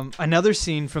 Another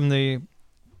scene from the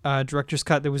director's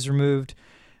cut that was removed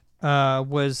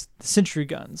was the sentry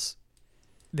guns.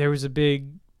 There was a big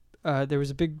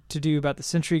to-do about the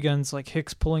sentry guns, like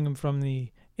Hicks pulling them from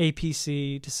the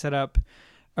APC to set up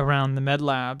around the med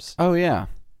labs. Oh, yeah.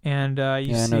 And I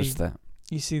noticed that.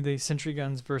 You see the sentry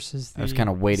guns versus the I was kind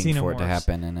of waiting for it to xenomorphs.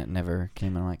 happen, and it never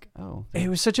came. I'm like, oh. It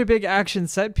was such a big action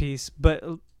set piece, but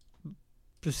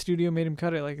the studio made him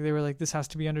cut it. Like, they were like, this has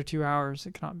to be under 2 hours.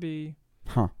 It cannot be.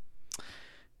 Huh.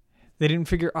 They didn't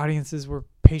figure audiences were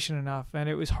patient enough, and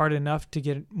it was hard enough to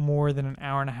get more than an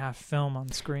hour and a half film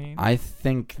on screen. I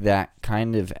think that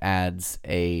kind of adds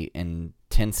a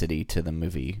intensity to the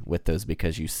movie with those,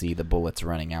 because you see the bullets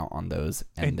running out on those.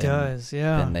 And It does,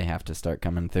 yeah. Then they have to start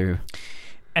coming through.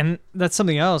 And that's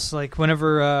something else. Like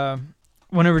whenever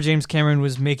James Cameron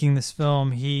was making this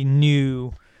film, he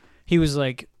was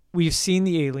like, we've seen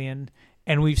the alien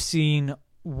and we've seen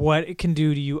what it can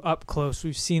do to you up close.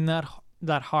 We've seen that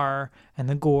horror and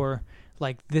the gore.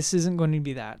 Like, this isn't going to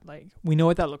be that. Like, we know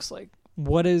what that looks like.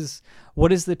 What is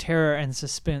the terror and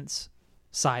suspense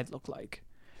side look like?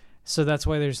 So that's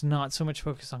why there's not so much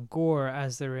focus on gore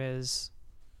as there is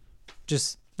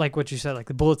just like what you said, like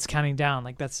the bullets counting down,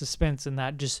 like that suspense and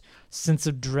that just sense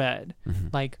of dread. Mm-hmm.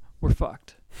 Like, we're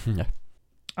fucked. Yeah.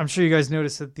 I'm sure you guys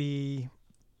noticed that the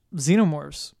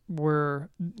xenomorphs were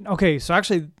okay. So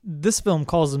actually, this film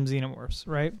calls them xenomorphs,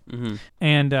 right? Mm-hmm.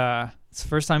 And it's the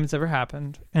first time it's ever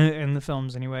happened in the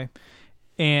films, anyway.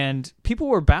 And people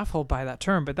were baffled by that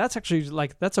term, but that's actually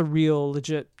that's a real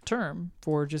legit term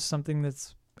for just something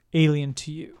that's alien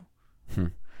to you.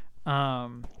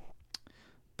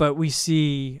 But we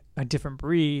see a different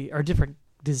breed or different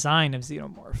design of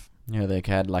xenomorph. Yeah, they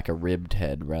had like a ribbed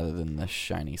head rather than the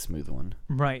shiny, smooth one.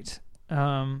 Right.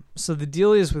 So the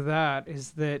deal is with that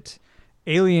is that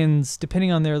aliens,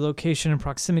 depending on their location and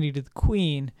proximity to the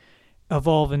queen,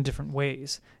 evolve in different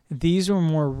ways. These are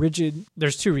more rigid.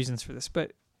 There's two reasons for this,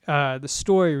 but the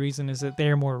story reason is that they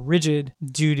are more rigid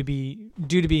due to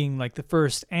being like the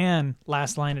first and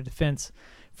last line of defense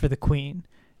for the queen.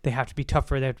 They have to be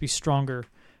tougher. They have to be stronger.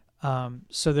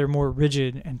 So they're more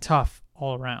rigid and tough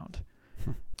all around.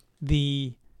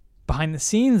 The behind the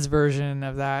scenes version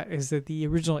of that is that the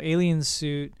original alien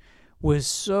suit was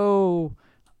so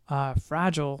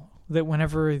fragile that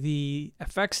whenever the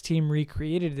effects team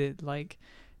recreated it, like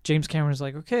James Cameron was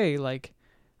like, okay, like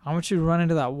I want you to run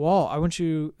into that wall. I want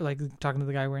you, like talking to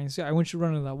the guy wearing the suit, I want you to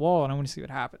run into that wall and I want to see what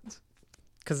happens.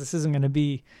 Because this isn't going to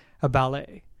be a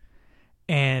ballet.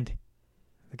 And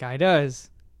the guy does,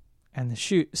 and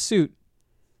the suit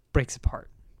breaks apart.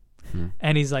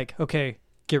 And he's like, okay,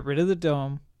 get rid of the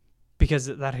dome because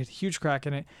that had a huge crack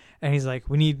in it. And he's like,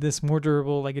 we need this more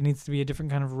durable. Like, it needs to be a different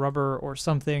kind of rubber or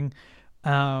something.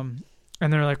 And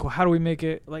they're like, well, how do we make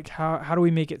it, like, how do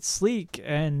we make it sleek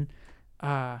and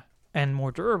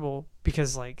more durable?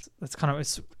 Because, like, that's kind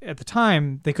of, at the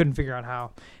time, they couldn't figure out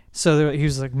how. So he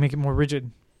was like, make it more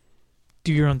rigid.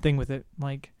 Do your own thing with it.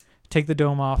 Like, take the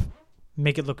dome off,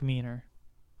 make it look meaner.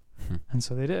 And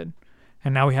so they did.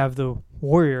 And now we have the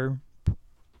warrior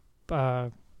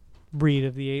breed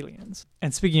of the aliens.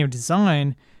 And speaking of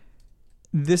design,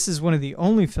 this is one of the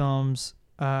only films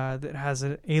that has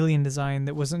an alien design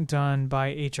that wasn't done by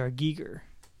H.R. Giger.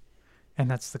 And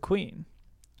that's the Queen.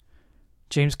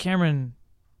 James Cameron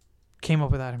came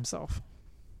up with that himself.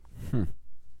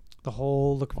 The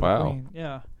whole look of the Queen.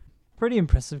 Yeah. Pretty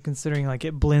impressive considering like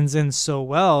it blends in so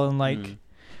well and like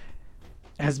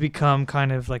has become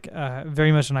kind of like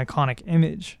very much an iconic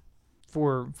image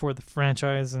for the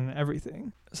franchise and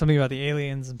everything. Something about the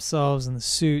aliens themselves and the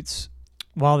suits.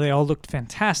 While they all looked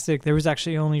fantastic, there was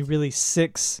actually only really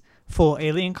 6 full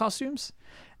alien costumes.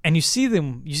 And you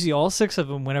see all 6 of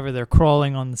them whenever they're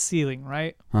crawling on the ceiling,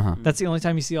 right? That's the only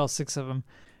time you see all 6 of them.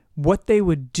 What they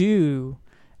would do,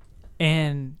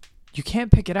 and you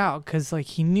can't pick it out because like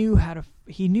he knew how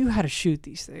to shoot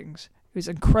these things. It was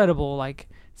incredible, like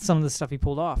some of the stuff he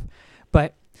pulled off.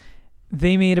 But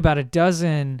they made about a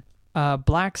dozen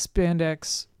black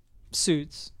spandex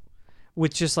suits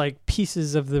with just like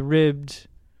pieces of the ribbed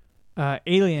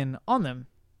alien on them.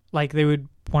 Like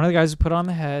one of the guys would put on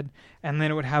the head, and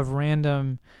then it would have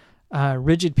random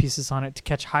rigid pieces on it to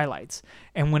catch highlights.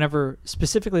 And whenever,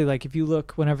 specifically, like if you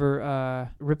look, whenever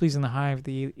Ripley's in the hive at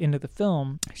the end of the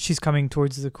film, she's coming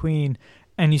towards the Queen,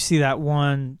 and you see that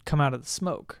one come out of the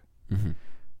smoke.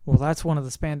 Well, that's one of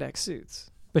the spandex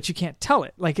suits, but you can't tell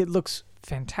it. Like, it looks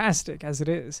fantastic as it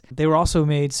is. They were also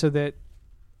made so that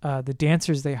the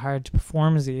dancers they hired to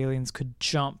perform as the aliens could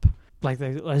jump, like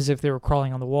as if they were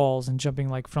crawling on the walls and jumping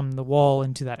like from the wall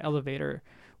into that elevator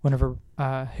whenever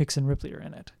Hicks and Ripley are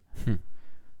in it.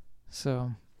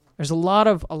 So there's a lot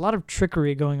of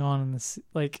trickery going on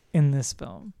in this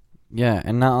film. Yeah,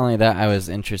 and not only that, I was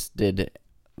interested.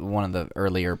 One of the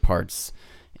earlier parts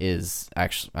is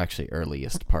actually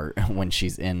earliest part when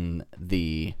she's in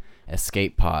the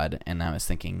escape pod, and I was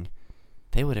thinking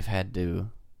they would have had to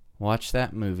watch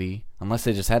that movie unless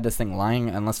Fox just had this thing lying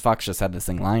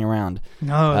around.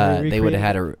 No, they would have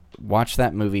had to watch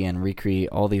that movie and recreate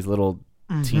all these little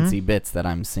teensy bits that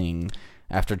I'm seeing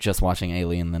after just watching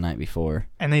Alien the night before.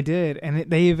 And they did, and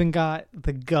they even got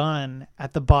the gun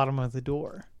at the bottom of the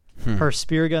door. Her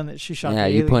spear gun that she shot. Yeah,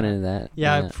 you pointed at that.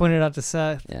 Yeah, I pointed out to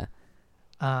Seth. Yeah.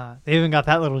 They even got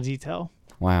that little detail.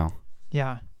 Wow.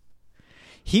 Yeah.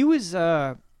 He was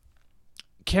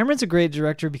Cameron's a great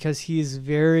director because he's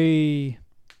very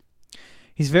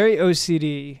He's very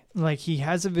OCD. Like, he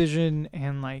has a vision,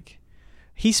 and like,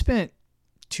 he spent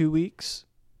 2 weeks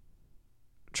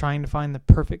trying to find the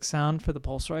perfect sound for the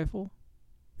pulse rifle.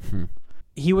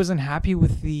 He wasn't happy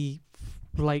with the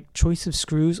like choice of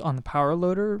screws on the power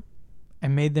loader,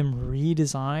 and made them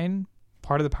redesign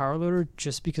part of the power loader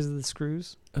just because of the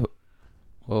screws.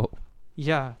 Whoa.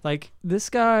 Yeah, like, this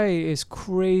guy is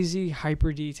crazy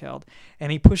hyper detailed,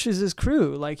 and he pushes his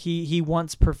crew. Like, he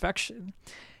wants perfection.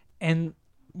 And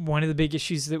one of the big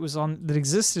issues that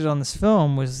existed on this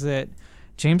film was that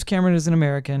James Cameron is an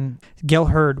American. Gail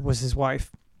Hurd was his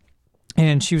wife,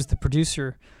 and she was the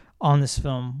producer on this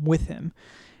film with him.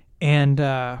 And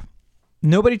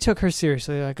nobody took her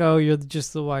seriously. Like, oh, you're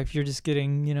just the wife. You're just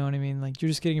getting, you know what I mean? Like, you're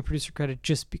just getting a producer credit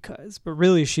just because. But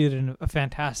really, she did a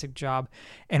fantastic job,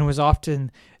 and was often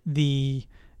the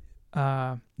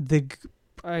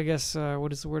I guess,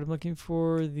 what is the word I'm looking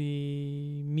for?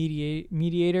 The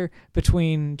mediator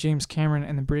between James Cameron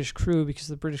and the British crew, because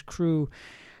the British crew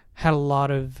had a lot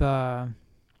of,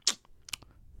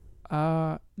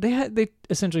 they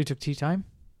essentially took tea time.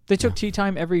 They took tea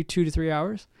time every 2 to 3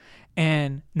 hours,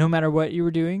 and no matter what you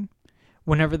were doing,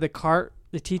 whenever the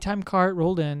tea time cart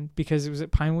rolled in, because it was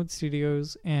at Pinewood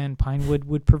Studios, and Pinewood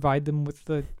would provide them with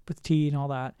tea and all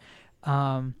that.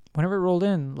 Whenever it rolled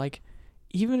in, like,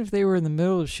 even if they were in the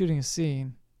middle of shooting a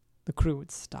scene, the crew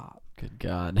would stop. Good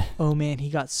God. Oh man, he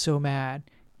got so mad.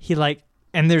 He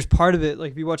and there's part of it,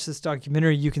 like, if you watch this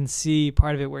documentary, you can see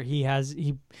part of it where he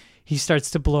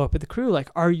starts to blow up at the crew. Like,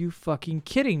 are you fucking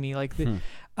kidding me? Like,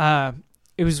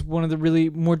 it was one of the really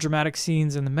more dramatic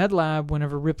scenes in the med lab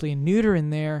whenever Ripley and Newt are in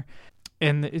there,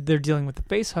 and they're dealing with the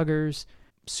face huggers.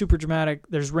 Super dramatic.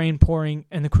 There's rain pouring,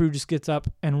 and the crew just gets up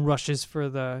and rushes for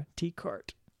the tea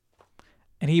cart.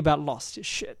 And he about lost his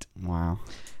shit. Wow.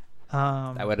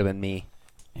 That would have been me.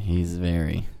 He's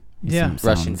very...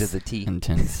 Rushing to the tea.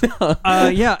 Intense.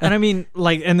 Yeah, and I mean,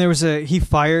 like, and there was he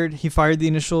fired the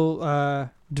initial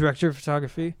director of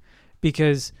photography,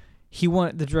 because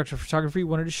the director of photography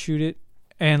wanted to shoot it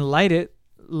and light it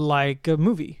like a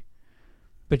movie.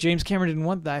 But James Cameron didn't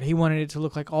want that. He wanted it to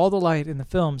look like all the light in the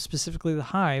film, specifically the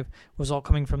hive, was all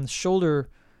coming from the shoulder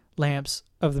lamps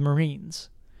of the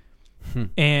Marines.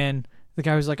 And the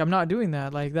guy was like, I'm not doing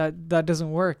that. Like, that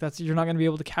doesn't work. You're not going to be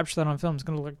able to capture that on film. It's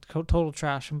going to look like total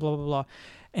trash and blah, blah, blah.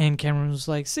 And Cameron was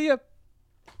like, see ya.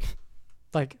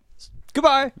 Like,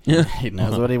 goodbye. He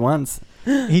knows what he wants.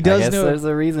 He does I guess know. There's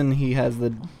a reason he has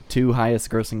the 2 highest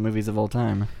grossing movies of all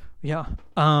time. Yeah.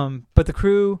 But the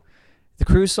crew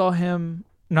saw him.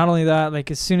 Not only that,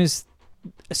 like, as soon as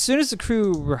the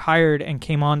crew were hired and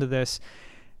came onto this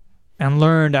and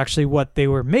learned actually what they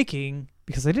were making,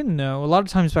 because they didn't know. A lot of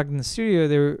times back in the studio,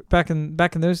 they were back in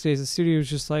those days, the studio was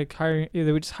just like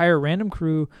they would just hire a random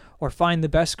crew or find the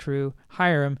best crew,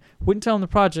 hire them, wouldn't tell them the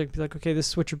project, be like, okay, this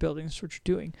is what you're building, this is what you're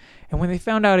doing. And when they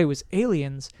found out it was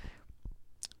Aliens,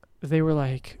 they were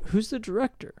like, who's the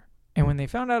director? And when they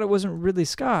found out it wasn't Ridley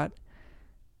Scott,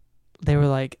 they were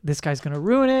like, this guy's going to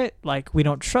ruin it. Like, we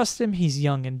don't trust him. He's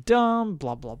young and dumb,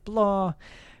 blah, blah, blah.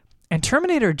 And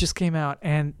Terminator just came out,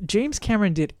 and James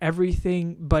Cameron did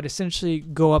everything but essentially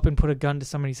go up and put a gun to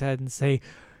somebody's head and say,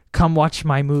 come watch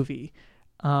my movie.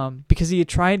 Because he would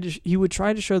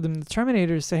try to show them the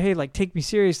Terminator, say, hey, like, take me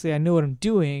seriously. I know what I'm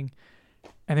doing.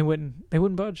 And they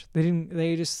wouldn't budge.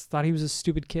 They just thought he was a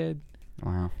stupid kid.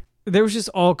 Wow. There was just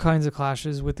all kinds of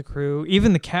clashes with the crew,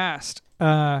 even the cast.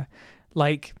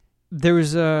 Like, there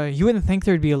was you wouldn't think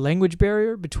there'd be a language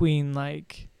barrier between,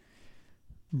 like,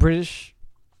 British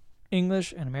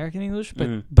English and American English,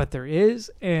 but there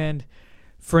is. And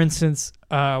for instance,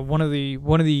 one of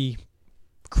the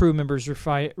crew members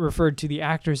referred to the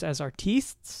actors as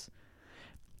artistes,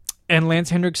 and Lance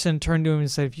Henriksen turned to him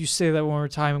and said, if you say that one more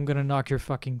time, I'm gonna knock your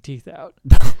fucking teeth out.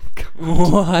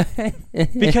 What?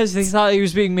 Because they thought he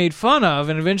was being made fun of,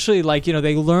 and eventually, like, you know,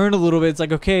 they learn a little bit. It's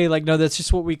like, okay, like, no, that's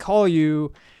just what we call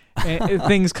you, and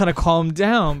things kind of calmed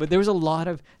down. But there was a lot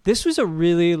of, this was a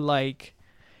really, like,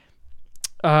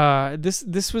 this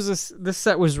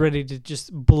set was ready to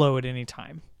just blow at any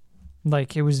time.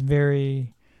 Like, it was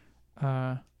very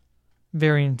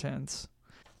very intense.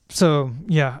 So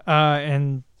yeah,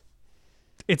 and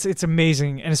it's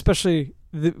amazing, and especially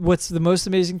what's the most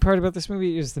amazing part about this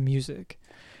movie is the music,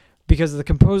 because the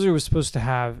composer was supposed to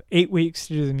have 8 weeks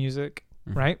to do the music,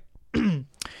 right?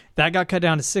 That got cut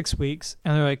down to 6 weeks,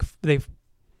 and they're like, they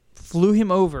flew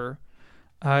him over.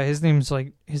 His name's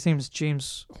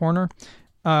James Horner.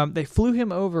 They flew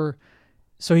him over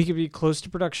so he could be close to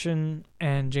production,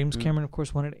 and James Cameron, of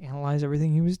course, wanted to analyze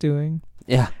everything he was doing.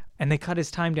 Yeah. And they cut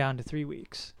his time down to 3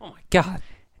 weeks. Oh my God.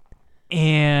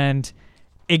 And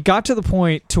it got to the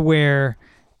point to where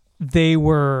they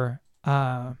were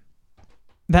that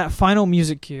final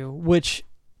music cue, which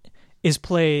is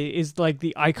like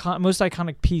the most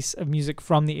iconic piece of music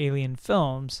from the Alien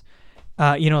films.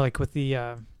 Like with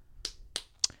the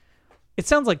it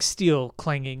sounds like steel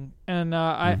clanging, and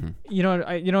you know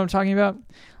what I'm talking about.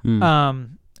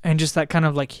 And just that kind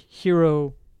of like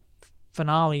hero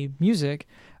finale music.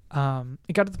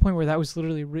 It got to the point where that was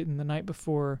literally written the night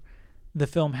before the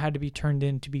film had to be turned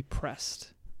in to be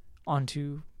pressed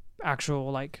onto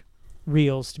actual like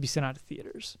reels to be sent out to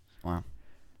theaters. Wow.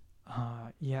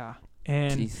 Yeah.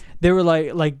 And Jeez. they were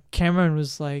like Cameron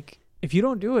was like, if you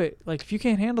don't do it, like if you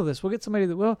can't handle this, we'll get somebody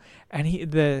that will. And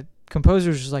the composer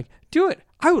was just like, do it.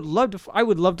 I would love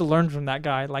to learn from that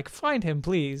guy. Like, find him,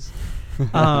 please.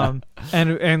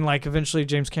 And like eventually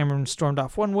James Cameron stormed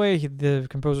off one way, the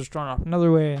composer stormed off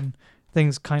another way, and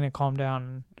things kind of calmed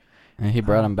down. And he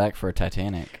brought him back for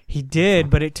Titanic. He did,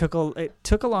 but it took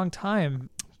a long time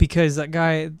because that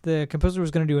guy, the composer,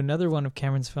 was going to do another one of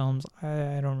Cameron's films.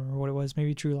 I don't remember what it was,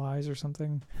 maybe True Lies or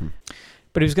something.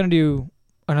 But he was going to do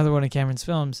another one of Cameron's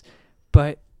films,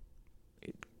 but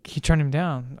he turned him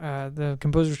down. The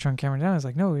composer turned Cameron down. He's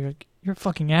like, no, you're a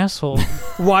fucking asshole.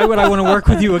 Why would I want to work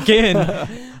with you again?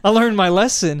 I learned my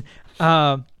lesson.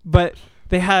 But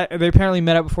they apparently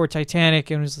met up before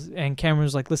Titanic, and Cameron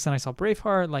was like, listen, I saw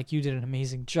Braveheart. Like, you did an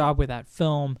amazing job with that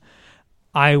film.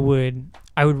 I would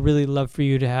really love for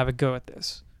you to have a go at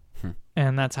this.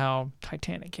 And that's how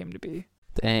Titanic came to be.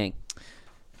 Dang.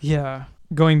 Yeah.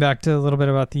 Going back to a little bit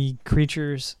about the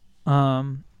creatures,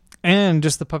 and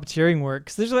just the puppeteering work,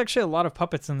 because there's actually a lot of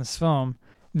puppets in this film.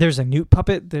 There's a newt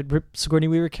puppet that Sigourney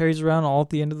Weaver carries around all at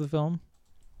the end of the film.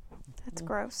 That's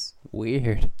gross.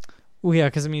 Weird. Well, yeah,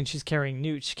 because I mean, she's carrying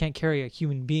newt. She can't carry a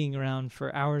human being around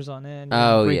for hours on end.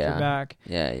 Oh, break yeah. Your back.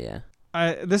 Yeah.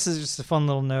 This is just a fun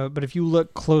little note, but if you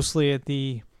look closely at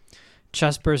the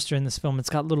chest burster in this film, it's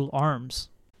got little arms.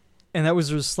 And that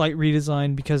was a slight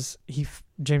redesign because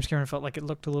James Cameron felt like it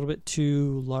looked a little bit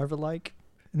too larva-like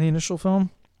in the initial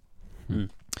film.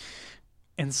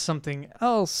 And something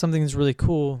that's really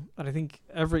cool that I think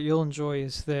Everett you'll enjoy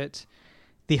is that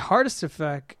the hardest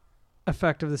effect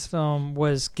of this film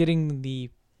was getting the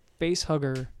face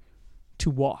hugger to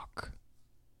walk.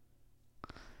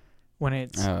 When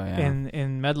it's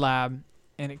in Med Lab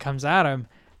and it comes at him,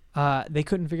 they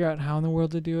couldn't figure out how in the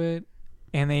world to do it,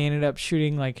 and they ended up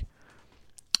shooting like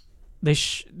they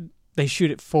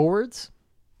shoot it forwards.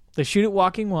 They shoot it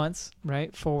walking once,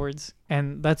 right, forwards,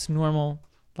 and that's normal,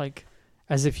 like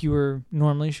as if you were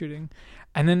normally shooting.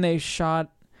 And then they shot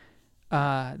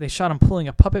him pulling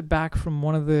a puppet back from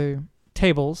one of the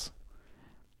tables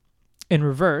in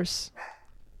reverse,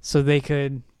 so they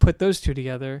could put those two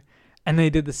together. And they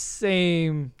did the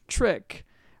same trick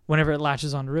whenever it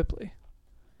latches onto Ripley.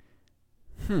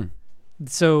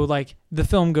 So, like, the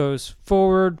film goes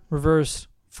forward,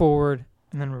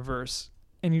 and then reverse.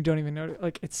 And you don't even know it.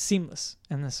 Like, it's seamless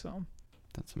in this film.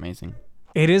 That's amazing.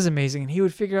 It is amazing. And he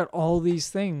would figure out all these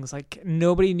things. Like,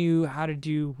 nobody knew how to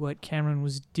do what Cameron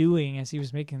was doing as he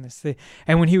was making this thing.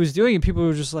 And when he was doing it, people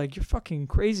were just like, you're fucking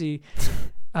crazy.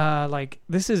 Like,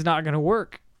 this is not going to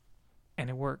work. And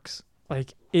it works.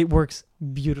 Like, it works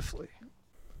beautifully.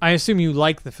 I assume you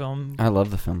like the film. I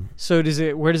love the film. So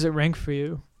where does it rank for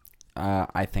you?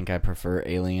 I think I prefer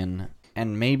Alien.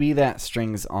 And maybe that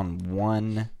strings on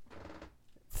one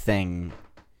thing,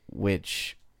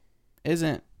 which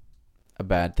isn't a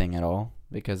bad thing at all,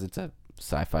 because it's a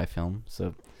sci-fi film.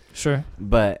 So Sure.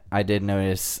 But I did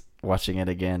notice, watching it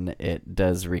again, it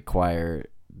does require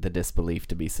the disbelief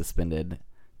to be suspended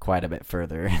quite a bit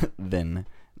further than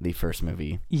the first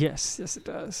movie. Yes, it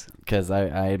does. Because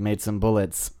I made some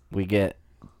bullets. We get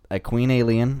a queen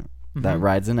alien that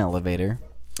rides an elevator.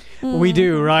 We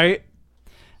do, right?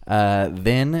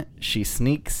 Then she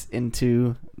sneaks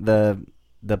into the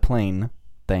plane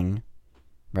thing,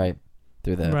 right?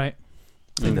 Through the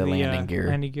landing gear.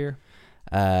 Landing gear.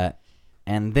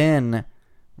 And then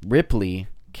Ripley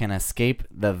can escape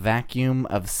the vacuum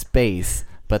of space,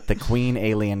 but the queen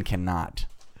alien cannot.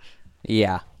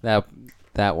 Yeah, that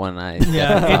one I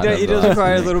it does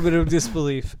require a little bit of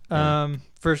disbelief,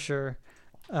 for sure.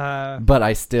 But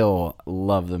I still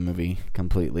love the movie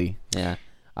completely. Yeah,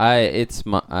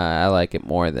 I like it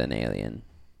more than Alien,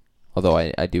 although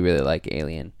I do really like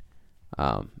Alien,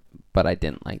 but I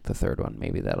didn't like the third one.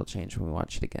 Maybe that'll change when we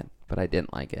watch it again. But I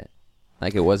didn't like it.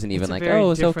 Like, it wasn't even like,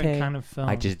 oh, it's okay. Kind of film.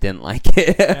 I just didn't like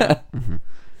it. Yeah.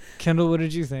 Kendall, what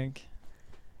did you think?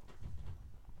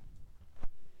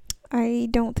 I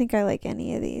don't think I like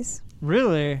any of these.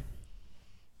 Really?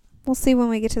 We'll see when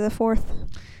we get to the fourth.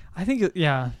 I think,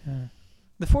 the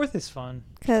fourth is fun.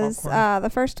 Because Popcorn. the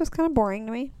first was kind of boring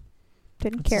to me.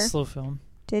 Didn't It's care. a slow film.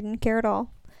 Didn't care at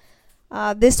all.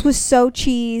 This was so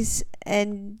cheese,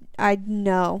 and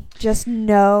just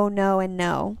no, and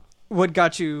no. What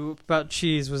got you about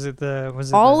cheese? Was it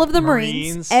All of the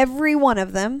Marines, every one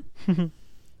of them.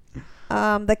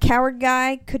 The coward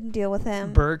guy, couldn't deal with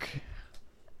him. Burke.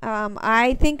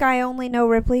 I think I only know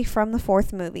Ripley from the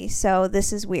 4th movie, so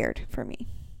this is weird for me.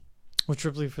 Which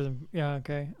Ripley for the... Yeah,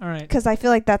 okay. All right. Because I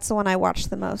feel like that's the one I watched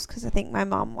the most, because I think my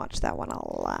mom watched that one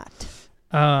a lot.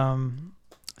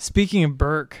 Speaking of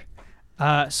Burke,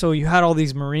 so you had all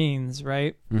these Marines,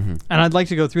 right? Mm-hmm. And I'd like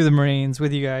to go through the Marines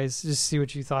with you guys, just see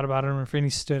what you thought about them, or if any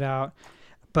stood out.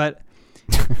 But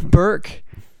Burke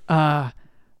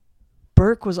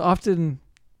was often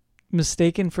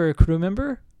mistaken for a crew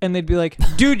member, and they'd be like,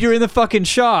 "Dude, you're in the fucking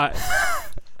shot,"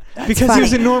 because funny. he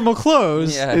was in normal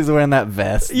clothes. Yeah. He's wearing that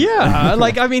vest. Yeah,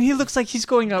 like I mean, he looks like he's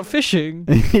going out fishing.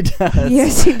 He does.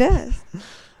 Yes, he does.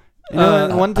 You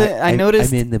know, one thing I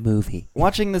noticed I'm in the movie.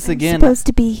 watching this I'm again, supposed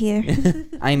to be here.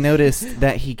 I noticed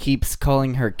that he keeps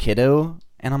calling her kiddo,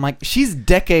 and I'm like, she's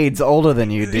decades older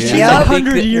than you, dude. She's Yep.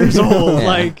 100 years old. Yeah.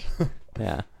 Like,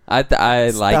 Yeah.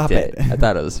 I liked Stop it. it. I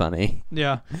thought it was funny.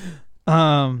 yeah.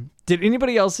 Did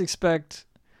anybody else expect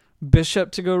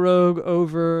Bishop to go rogue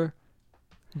over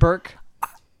Burke?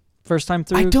 First time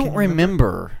through? I Can don't you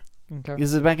remember. Okay.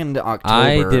 Because it's back in October.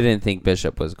 I didn't think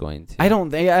Bishop was going to. I don't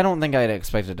think I'd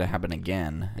expect it to happen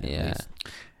again. at Yeah.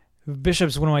 least.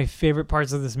 Bishop's one of my favorite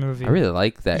parts of this movie. I really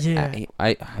like that. Yeah.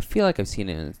 I feel like I've seen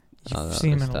it in You've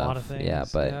seen him in stuff. a lot of things. Yeah,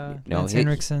 but no, Lance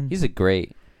Henriksen. he's a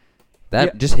great. That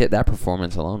Yeah. just hit that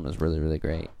performance alone was really, really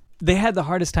great. They had the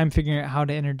hardest time figuring out how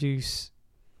to introduce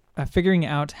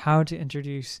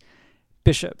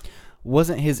Bishop.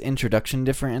 Wasn't his introduction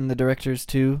different in the directors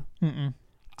too? Mm-mm.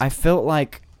 I felt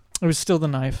like, It was still the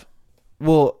knife.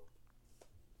 well,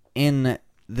 in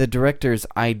the directors,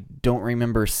 I don't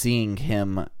remember seeing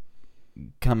him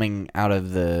coming out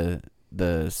of the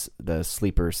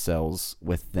sleeper cells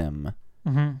with them,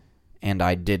 Mm-hmm. and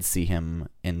I did see him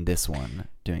in this one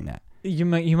doing that. You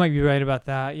might be right about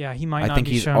that. Yeah, he might I not think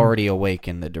be he's shown. already awake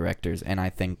in the directors, and I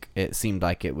think it seemed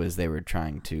like it was they were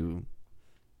trying to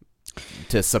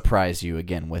surprise you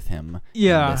again with him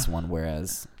Yeah. in this one,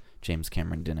 whereas James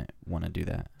Cameron didn't want to do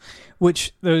that.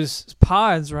 Which those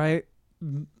pods, right?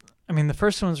 I mean, the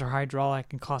first ones are hydraulic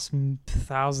and cost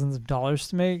thousands of dollars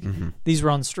to make. Mm-hmm. These were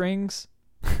on strings.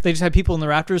 They just had people in the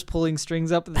Raptors pulling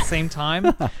strings up at the same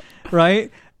time,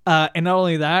 right? And not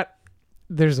only that,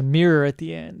 there's a mirror at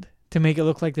the end to make it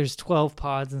look like there's 12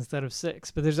 pods instead of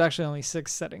 6, but there's actually only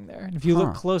 6 sitting there. And if you look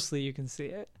Huh. closely, you can see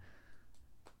it.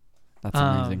 That's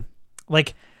amazing.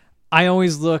 Like, I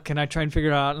always look and I try and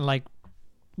figure it out, and like,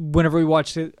 whenever we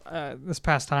watched it this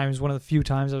past time is one of the few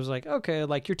times I was like, okay,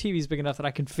 like your TV's big enough that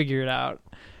I can figure it out.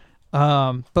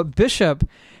 But Bishop,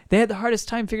 they had the hardest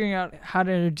time figuring out how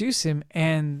to introduce him,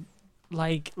 and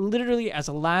like literally as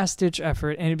a last ditch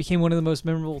effort, and it became one of the most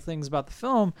memorable things about the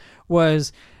film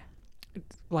was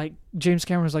like James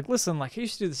Cameron was like, listen, like I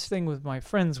used to do this thing with my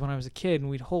friends when I was a kid, and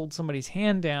we'd hold somebody's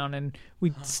hand down and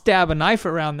we'd stab a knife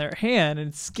around their hand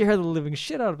and scare the living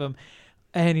shit out of them.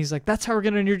 And he's like, that's how we're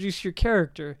going to introduce your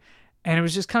character. And it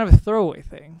was just kind of a throwaway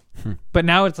thing. But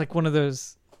now it's like one of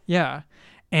those, yeah.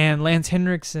 And Lance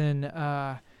Henriksen,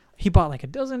 he bought like a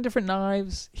dozen different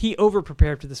knives. He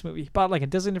over-prepared for this movie. He bought like a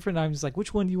dozen different knives. He's like,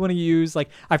 which one do you want to use? Like,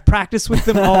 I've practiced with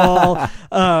them all.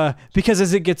 Because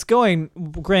as it gets going,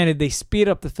 granted, they speed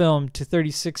up the film to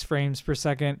 36 frames per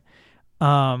second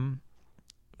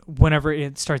whenever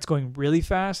it starts going really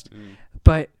fast.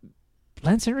 But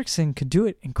Lance Henriksen could do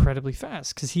it incredibly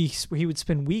fast because he would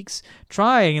spend weeks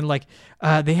trying, and like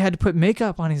they had to put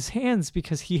makeup on his hands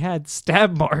because he had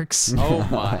stab marks. Oh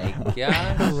my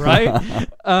god! Right?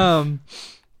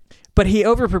 But he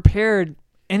over prepared,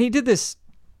 and he did this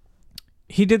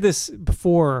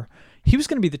before he was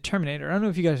going to be the Terminator. I don't know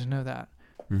if you guys know that.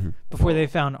 Mm-hmm. Before they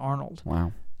found Arnold.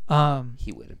 Wow.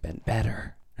 He would have been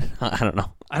better. I don't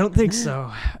know. I don't think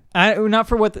so. Not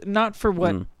for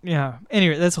what. Yeah.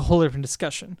 Anyway, that's a whole different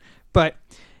discussion. But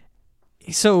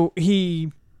so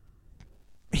he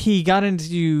got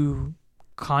into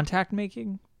contact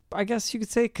making, I guess you could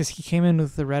say, because he came in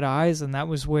with the red eyes, and that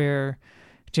was where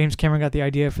James Cameron got the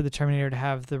idea for the Terminator to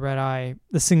have the red eye,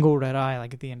 the single red eye,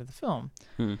 like at the end of the film.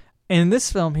 And in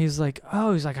this film, he's like,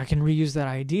 I can reuse that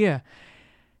idea.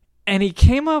 And he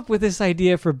came up with this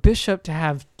idea for Bishop to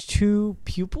have 2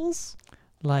 pupils,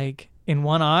 like in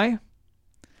one eye.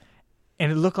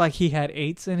 And it looked like he had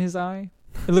 8s in his eye.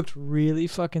 It looked really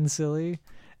fucking silly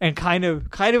and kind of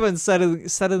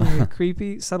unsettling,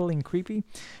 creepy.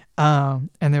 And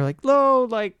they're like, "Lo,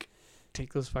 like,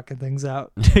 take those fucking things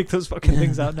out. Take those fucking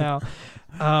things out now."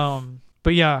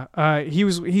 But yeah,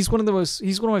 he's one of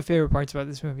my favorite parts about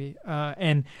this movie.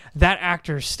 And that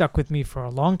actor stuck with me for a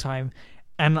long time.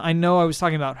 And I know I was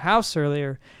talking about House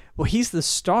earlier. Well, he's the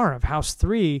star of House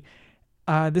 3.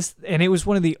 And it was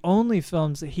one of the only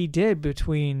films that he did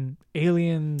between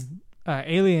Aliens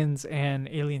and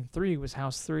Alien 3 was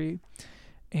House 3.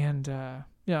 And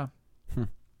yeah.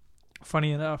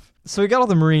 Funny enough. So we got all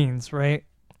the Marines, right?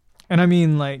 And I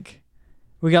mean, like,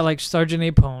 we got like Sergeant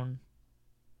Apone,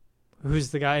 who's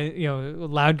the guy,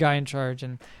 loud guy in charge,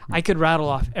 and I could rattle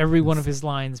off every one of his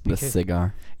lines The because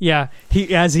cigar. yeah, he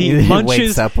He munches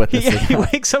wakes up with the he cigar.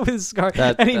 wakes up with his cigar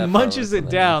That and he part munches was it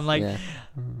down like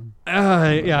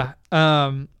hilarious. yeah.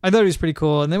 I thought it was pretty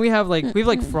cool. And then we have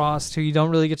Frost, who you don't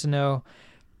really get to know,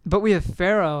 but we have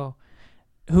Pharaoh,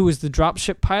 who was the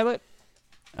dropship pilot,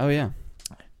 Oh yeah.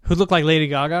 who looked like Lady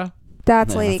Gaga.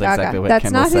 That's Yeah, Lady that's exactly Gaga. what That's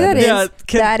Kendall not who said. that is.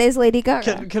 Yeah, That is Lady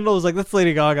Gaga. Kendall was like, "That's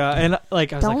Lady Gaga," and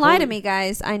like I was Don't like, lie to "Holy-" me,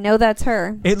 guys. I know that's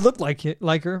her. It looked like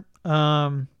her.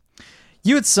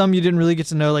 You had some you didn't really get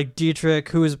to know, like Dietrich,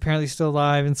 who is apparently still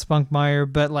alive, and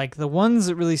Spunkmeyer. But like the ones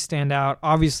that really stand out,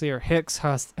 obviously, are Hicks,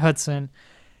 Hudson,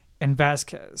 and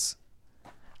Vasquez.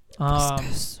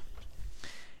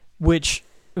 Which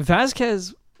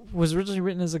Vasquez was originally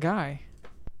written as a guy,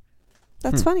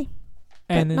 That's funny.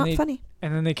 and But then not funny.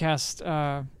 they cast.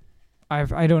 I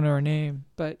don't know her name,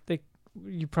 but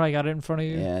you probably got it in front of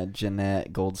you. Yeah,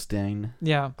 Jeanette Goldstein.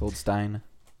 Yeah. Goldstein.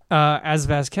 As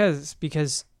Vasquez,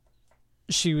 because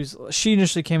she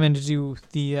initially came in to do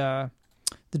the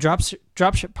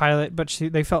dropship pilot, but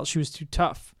they felt she was too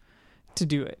tough to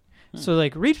do it. So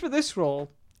like reach for this role,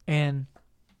 and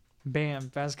bam,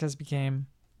 Vasquez became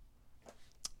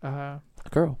A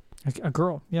girl. a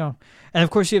girl. Yeah, and of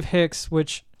course you have Hicks,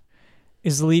 which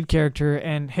is the lead character,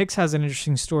 and Hicks has an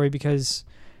interesting story because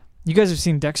you guys have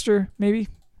seen Dexter, maybe?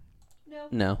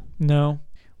 No. No.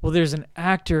 Well, there's an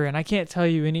actor, and I can't tell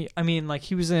you any. I mean, like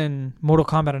he was in Mortal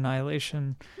Kombat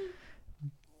Annihilation,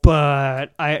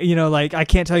 but I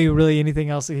can't tell you really anything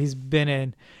else that he's been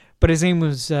in. But his name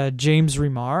was James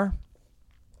Remar,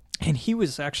 and he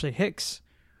was actually Hicks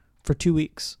for 2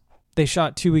 weeks. They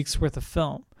shot 2 weeks worth of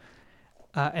film,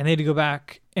 and they had to go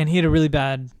back. And he had a really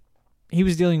bad. He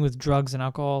was dealing with drugs and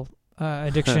alcohol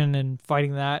addiction and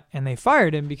fighting that, and they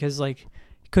fired him because like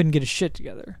he couldn't get his shit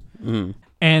together. Mm.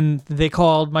 And they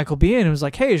called Michael Biehn and was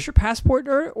like, "Hey, is your passport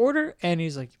order?" And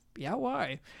he's like, "Yeah,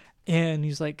 why?" And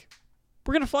he's like,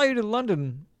 "We're gonna fly you to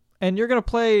London, and you're gonna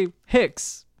play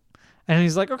Hicks." And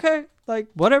he's like, "Okay, like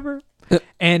whatever."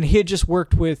 And he had just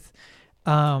worked with,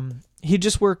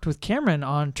 Cameron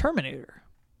on Terminator,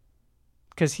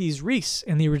 because he's Reese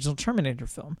in the original Terminator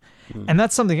film, and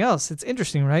that's something else. It's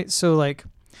interesting, right? So like,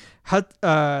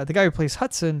 the guy who plays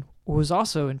Hudson was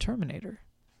also in Terminator.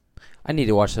 I need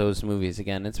to watch those movies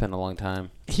again. It's been a long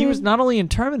time. He was not only in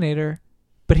Terminator,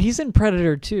 but he's in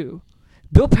Predator too.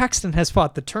 Bill Paxton has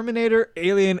fought the Terminator,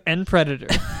 Alien, and Predator.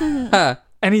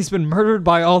 And he's been murdered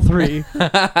by all three.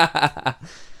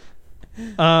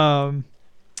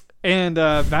 And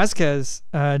Vasquez,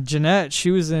 Jeanette,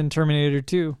 she was in Terminator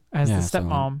 2 as the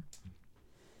stepmom.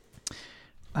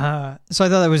 So I thought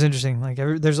that was interesting. Like,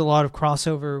 there's a lot of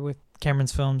crossover with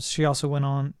Cameron's films. She also went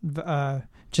on,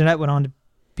 Jeanette went on to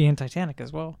be in Titanic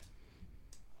as well.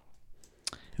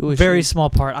 Who was Very she? small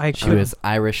part. She was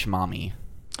Irish mommy.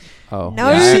 Oh,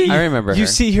 No, yeah, I remember her. You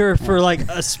see her for like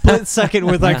a split second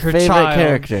with like My her favorite child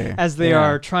character. as they Yeah.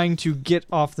 are trying to get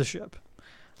off the ship.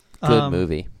 Good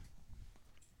movie.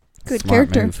 Good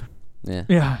Smart character. move. Yeah.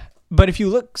 Yeah, but if you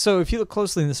look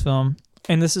closely in this film,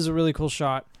 and this is a really cool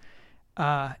shot.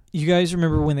 You guys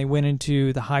remember when they went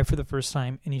into the hive for the first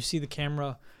time, and you see the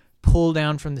camera pull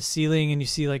down from the ceiling, and you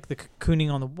see like the cocooning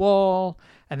on the wall,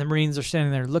 and the Marines are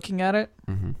standing there looking at it.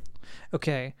 Mm-hmm.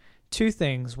 Okay, two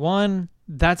things. One,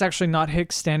 that's actually not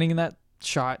Hicks standing in that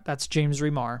shot. That's James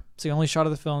Remar. It's the only shot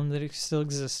of the film that still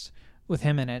exists with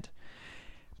him in it.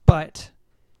 But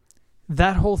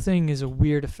that whole thing is a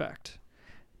weird effect.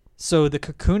 So the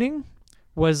cocooning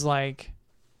was like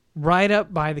right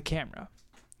up by the camera.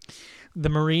 The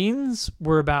Marines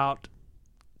were about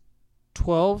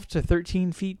 12 to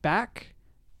 13 feet back,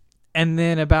 and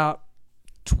then about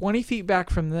 20 feet back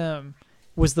from them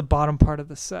was the bottom part of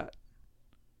the set.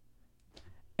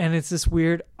 And it's this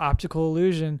weird optical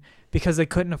illusion because they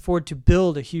couldn't afford to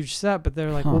build a huge set, but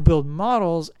they're like, we'll build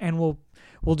models and we'll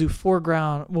do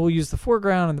foreground. We'll use the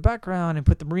foreground and the background and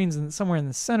put the Marines somewhere in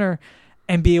the center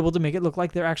and be able to make it look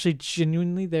like they're actually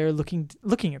genuinely there looking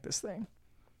at this thing.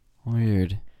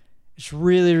 Weird. It's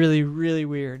really, really, really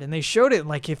weird. And they showed it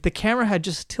like if the camera had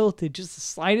just tilted just the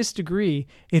slightest degree,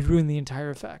 it ruined the entire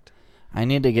effect. I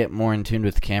need to get more in tune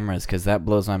with cameras because that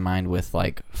blows my mind with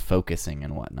like focusing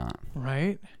and whatnot.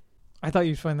 Right? I thought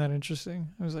you'd find that interesting.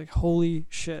 I was like, holy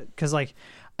shit. Because like,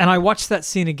 and I watched that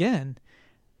scene again,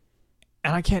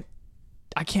 and I can't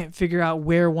figure out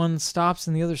where one stops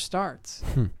and the other starts.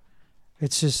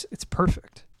 It's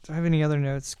perfect. Do I have any other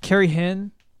notes? Carrie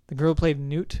Henn, the girl who played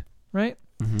Newt, right?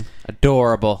 Mm-hmm.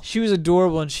 Adorable. She was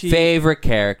adorable, and she Favorite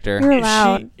character. You're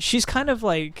allowed. she's kind of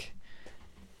like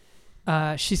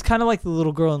the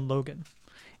little girl in Logan.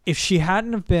 If she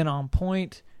hadn't have been on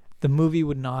point, the movie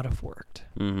would not have worked.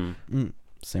 Mm-hmm.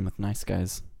 Same with Nice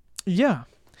Guys. Yeah.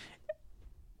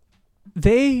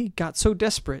 They got so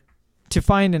desperate to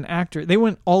find an actor. They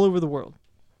went all over the world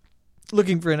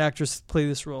looking for an actress to play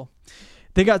this role.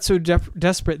 They got so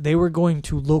desperate, they were going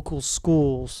to local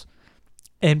schools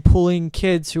and pulling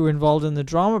kids who were involved in the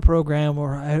drama program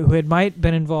or who might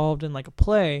been involved in like a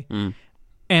play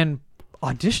and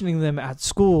auditioning them at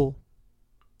school.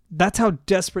 That's how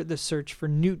desperate the search for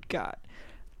Newt got.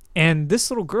 And this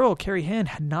little girl, Carrie Henn,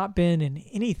 had not been in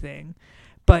anything,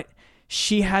 but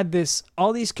she had this,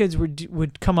 all these kids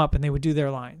would come up and they would do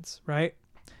their lines, right?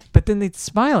 But then they'd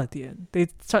smile at the end.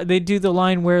 They'd do the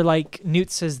line where like Newt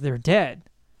says they're dead.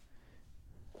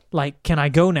 Like, can I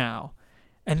go now?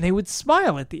 And they would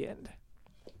smile at the end.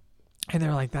 And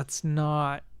they're like, that's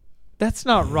not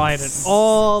right at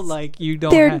all. Like, you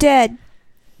don't They're dead.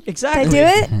 Exactly. Did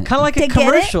I do it? Kind of like a Did I get it?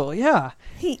 commercial, yeah.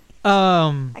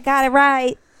 I got it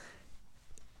right.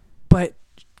 But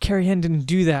Carrie Henn didn't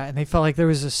do that, and they felt like there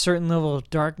was a certain level of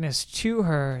darkness to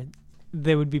her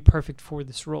that would be perfect for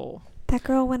this role. That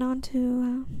girl went on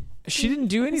to She didn't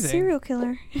do a anything. serial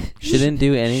killer. She didn't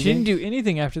do anything? She didn't do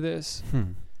anything after this.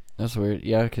 That's weird.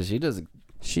 Yeah, because she does.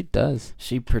 She does.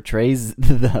 She portrays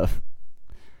the.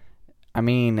 I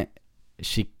mean,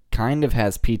 she kind of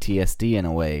has PTSD in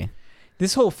a way.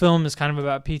 This whole film is kind of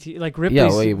about like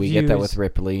Ripley's Yeah, we get that views. with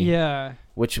Ripley. Yeah.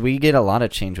 Which we get a lot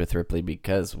of change with Ripley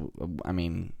because, I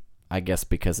mean, I guess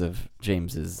because of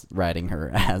James's writing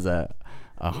her as a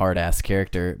hard-ass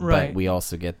character. Right. But we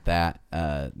also get that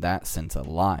sense a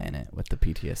lot in it with the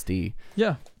PTSD.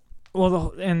 Yeah.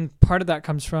 Well, and part of that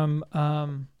comes from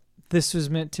this was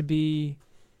meant to be,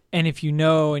 and if you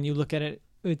know and you look at it,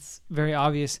 it's very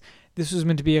obvious. This was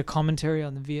meant to be a commentary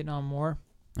on the Vietnam War.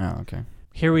 Oh, okay.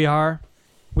 Here we are.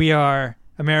 We are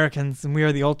Americans, and we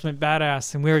are the ultimate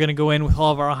badass, and we are going to go in with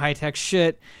all of our high-tech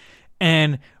shit,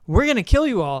 and we're going to kill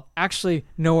you all. Actually,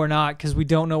 no, we're not, because we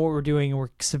don't know what we're doing, and we're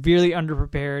severely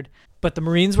underprepared. But the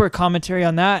Marines were a commentary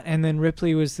on that, and then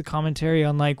Ripley was the commentary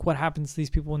on like what happens to these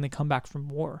people when they come back from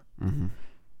war, and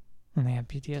they have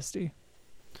PTSD.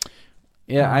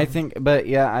 Yeah, I think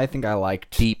I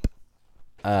liked Deep.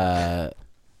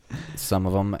 some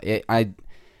of them.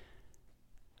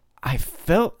 I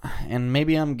felt, and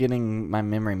maybe I'm getting my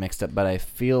memory mixed up, but I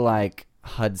feel like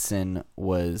Hudson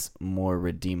was more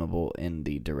redeemable in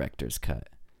the director's cut.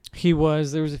 He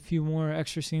was. There was a few more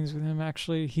extra scenes with him.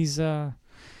 Actually, he's. I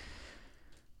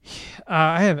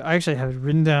actually have it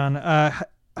written down.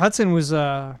 Hudson was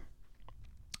the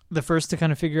first to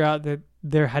kind of figure out that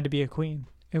there had to be a queen.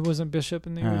 It wasn't Bishop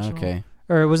in the original, Okay.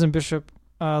 or it wasn't Bishop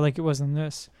like it was in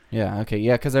this. Yeah. Okay.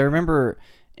 Yeah, because I remember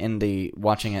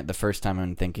watching it the first time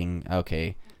and thinking,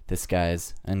 okay, this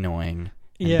guy's annoying.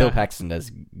 And Yeah. Bill Paxton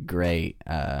does great.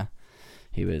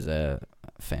 He was a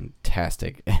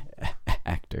fantastic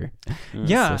actor.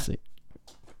 Yeah. Especially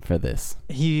for this.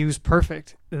 He was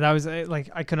perfect. That was like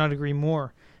I could not agree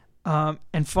more.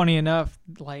 And funny enough,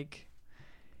 like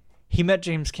he met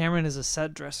James Cameron as a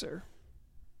set dresser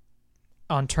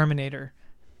on Terminator,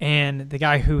 and the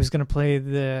guy who was going to play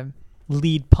the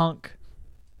lead punk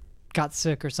got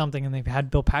sick or something, and they had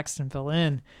Bill Paxton fill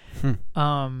in.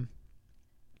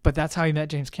 But that's how he met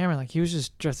James Cameron. Like he was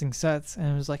just dressing sets, and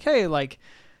it was like, hey, like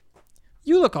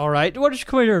you look all right. Why don't you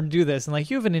come here and do this? And like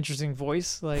you have an interesting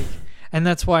voice, like, and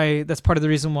that's part of the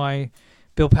reason why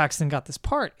Bill Paxton got this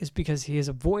part is because he has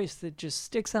a voice that just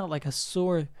sticks out like a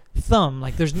sore thumb.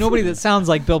 Like there's nobody that sounds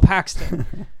like Bill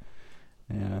Paxton.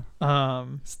 Yeah.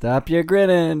 Stop your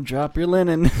grinning, drop your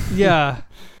linen. Yeah.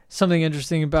 Something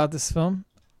interesting about this film,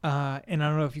 and I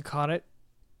don't know if you caught it,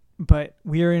 but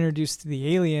we are introduced to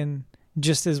the alien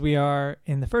just as we are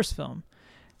in the first film.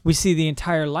 We see the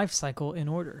entire life cycle in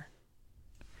order,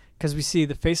 because we see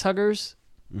the face huggers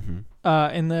in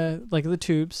the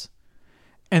tubes,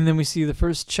 and then we see the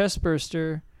first chest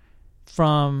burster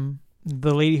from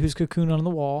the lady who's cocooned on the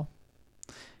wall,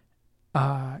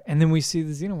 and then we see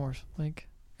the xenomorphs,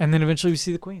 and then eventually we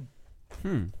see the queen.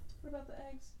 What about the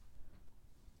eggs?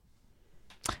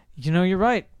 You know, you're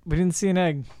right. We didn't see an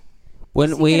egg.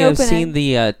 Wouldn't See we an have open seen egg.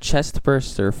 the chest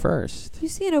burster first? You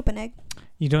see an open egg.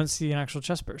 You don't see an actual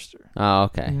chest burster. Oh,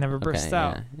 okay. It never bursts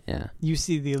out. Yeah. You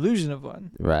see the illusion of one.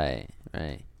 Right.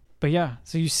 But yeah,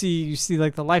 so you see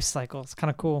like the life cycle. It's kind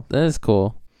of cool. That is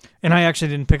cool. And I actually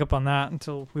didn't pick up on that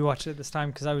until we watched it this time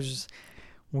because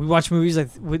we watch movies like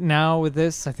with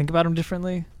this. I think about them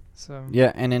differently. So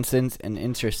Yeah, and it's an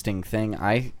interesting thing.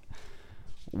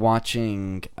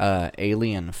 Watching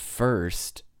Alien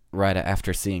first, right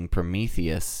after seeing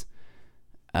Prometheus,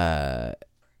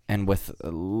 and with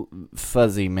a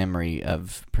fuzzy memory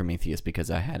of Prometheus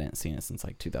because I hadn't seen it since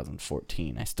like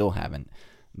 2014. I still haven't.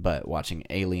 But watching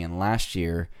Alien last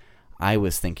year, I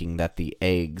was thinking that the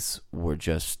eggs were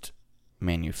just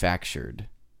manufactured.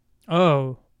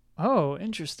 Oh,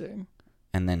 interesting.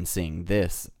 And then seeing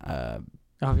this,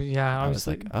 Oh yeah, I was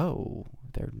like, oh,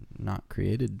 they're not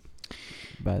created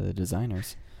by the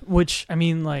designers. Which, I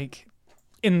mean, like,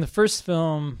 in the first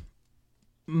film,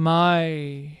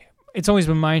 it's always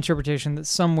been my interpretation that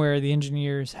somewhere the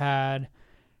engineers had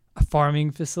a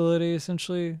farming facility,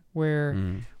 essentially, where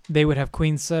they would have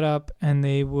queens set up and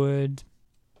they would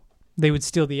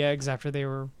steal the eggs after they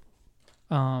were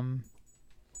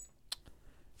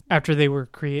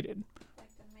created. Like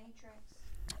the Matrix.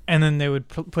 And then they would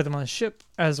put them on a ship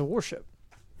as a warship.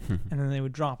 And then they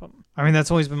would drop them. I mean, that's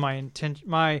always been my intention,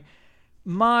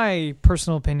 my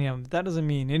personal opinion. That doesn't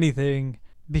mean anything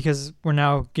because we're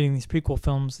now getting these prequel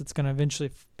films that's going to eventually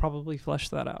probably flesh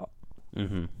that out.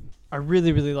 Mm-hmm. I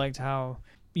really, really liked how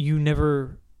you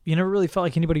never really felt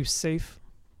like anybody was safe.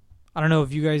 I don't know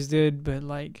if you guys did, but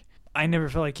like I never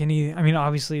felt like I mean,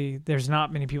 obviously there's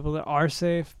not many people that are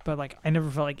safe, but like I never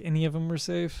felt like any of them were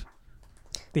safe.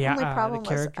 The only problem the was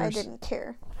characters. I didn't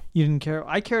care. You didn't care.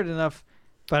 I cared enough,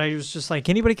 but I was just like,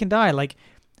 anybody can die. Like,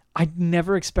 I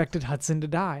never expected Hudson to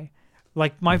die.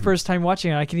 Like, my first time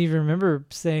watching it, I can even remember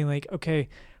saying, like, okay,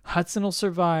 Hudson will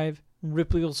survive,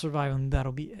 Ripley will survive, and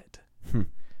that'll be it.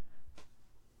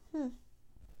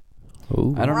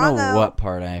 Ooh. I don't Wrong-o. know what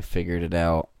part I figured it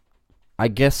out. I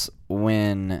guess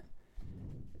when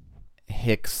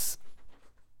Hicks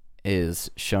is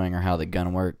showing her how the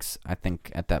gun works, I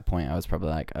think at that point I was probably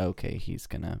like, okay, he's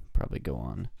going to probably go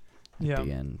on at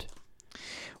the end.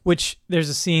 Which, there's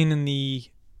a scene in the...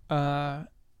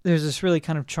 there's this really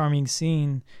kind of charming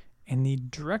scene in the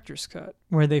director's cut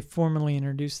where they formally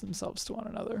introduce themselves to one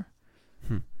another.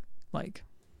 Like,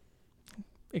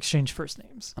 exchange first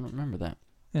names. I don't remember that.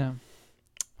 Yeah.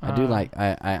 I do like...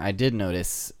 I did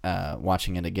notice,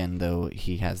 watching it again, though,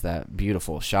 he has that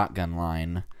beautiful shotgun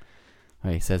line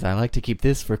where he says, I like to keep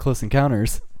this for close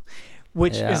encounters.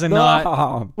 Which Yeah. is a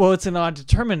nod... Well, it's a nod to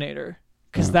Terminator.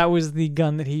 Because that was the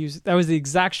gun that he used. That was the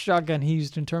exact shotgun he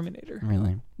used in Terminator.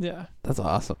 Really? Yeah. That's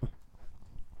awesome.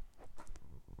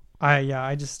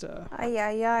 I just...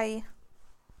 Ay.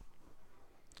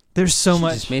 There's so She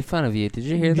much... just made fun of you. Did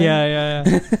you hear that? Yeah.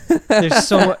 There's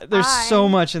so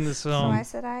much in this So film. I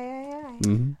said ay.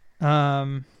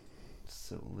 Mm-hmm.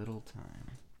 So little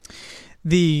time.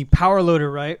 The power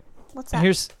loader, right? What's And that?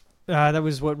 here's that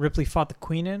was what Ripley fought the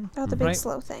Queen in. Oh, the big right?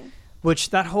 slow thing. Which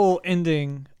that whole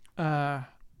ending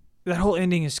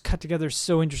is cut together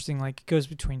so interesting. Like it goes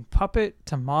between puppet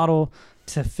to model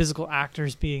to physical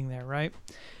actors being there, right?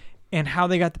 And how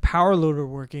they got the power loader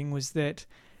working was that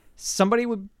somebody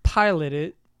would pilot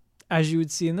it, as you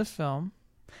would see in the film,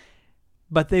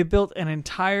 but they built an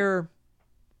entire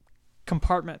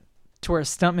compartment to where a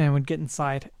stuntman would get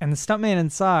inside, and the stuntman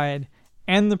inside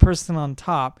and the person on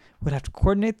top would have to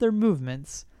coordinate their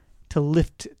movements to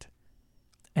lift it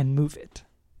and move it.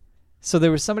 So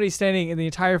there was somebody standing in the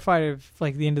entire fight of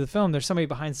like the end of the film. There's somebody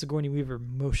behind Sigourney Weaver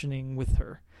motioning with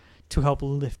her to help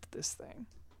lift this thing.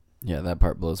 Yeah, that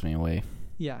part blows me away.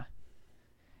 Yeah,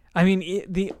 I mean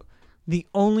the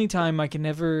only time I can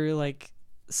ever like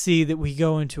see that we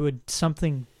go into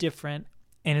something different,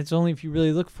 and it's only if you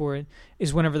really look for it,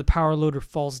 is whenever the power loader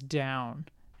falls down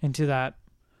into that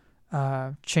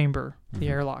chamber, the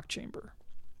airlock chamber.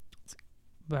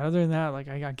 But other than that, like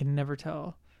I can never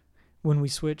tell when we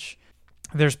switch.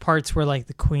 There's parts where like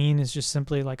the Queen is just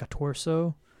simply like a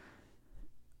torso.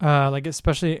 Like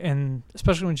especially when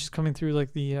she's coming through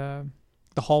like the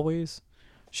hallways,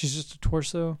 she's just a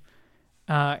torso.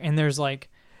 And there's like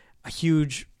a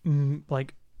huge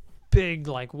like big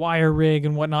like wire rig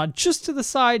and whatnot just to the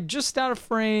side, just out of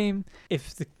frame.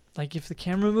 If the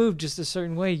camera moved just a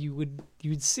certain way, you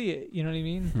would see it. You know what I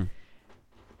mean?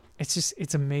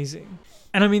 It's amazing.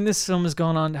 And I mean, this film has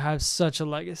gone on to have such a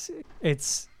legacy.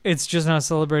 It's just now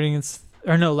celebrating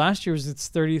last year was its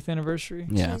 30th anniversary.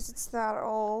 Yeah. Jeez, it's that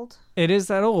old. It is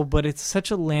that old, but it's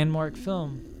such a landmark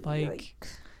film. Like,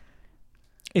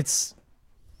 Yikes.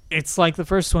 it's like the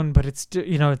first one, but it's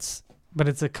but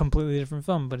it's a completely different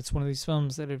film. But it's one of these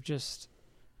films that have just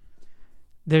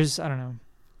I don't know.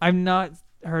 I've not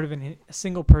heard of a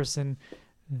single person,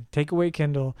 take away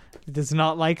Kendall, that does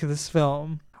not like this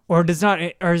film or is not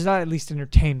at least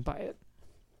entertained by it.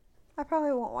 I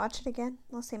probably won't watch it again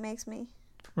unless he makes me.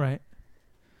 Right.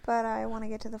 But I want to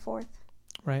get to the 4th.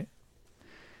 Right.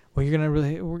 Well, we're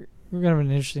gonna have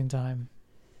an interesting time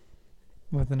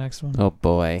with the next one. Oh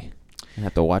boy, I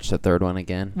have to watch the third one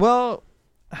again. Well,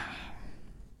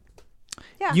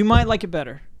 Yeah. you might like it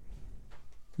better.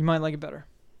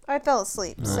 I fell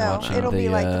asleep, I'm so watching it'll be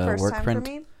the, like the first work time print.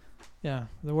 for me. Yeah,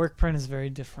 the work print is very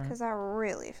different. Because I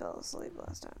really fell asleep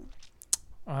last time.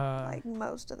 Like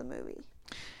most of the movie.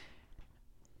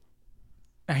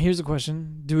 Here's a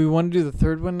question: do we want to do the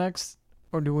third one next,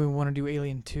 or do we want to do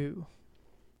Alien 2?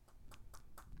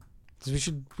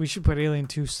 Because we should put Alien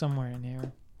 2 somewhere in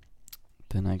here.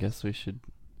 Then I guess we should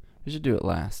do it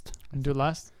last. And do it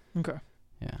last. Okay.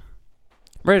 Yeah.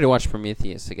 I'm ready to watch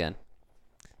Prometheus again.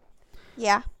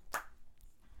 Yeah.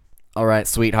 All right,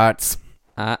 sweethearts.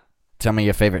 Uh, Tell me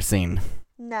your favorite scene.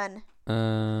 None.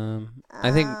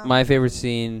 I think my favorite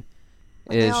scene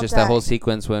when they is all just that whole die.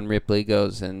 sequence when Ripley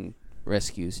goes and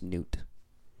rescues Newt.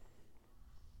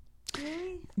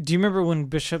 Do you remember when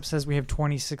Bishop says we have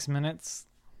 26 minutes?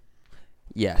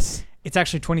 Yes. It's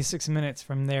actually 26 minutes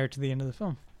from there to the end of the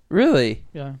film. Really?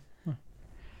 Yeah.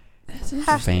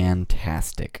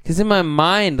 Fantastic. Because in my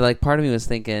mind, like, part of me was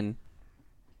thinking,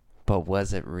 but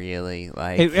was it really?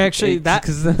 Like, It actually, that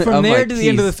from there to the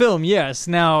end of the film, yes.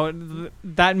 Now,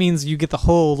 that means you get the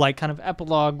whole, like, kind of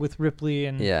epilogue with Ripley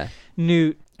and Yeah.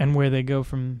 Newt and where they go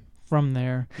from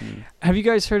there. Mm. Have you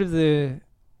guys heard of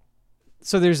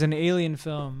so there's an Alien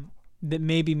film that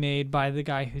may be made by the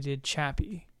guy who did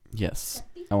Chappie. Yes.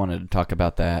 I wanted to talk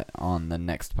about that on the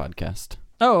next podcast.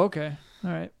 Oh, okay.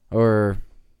 All right. Or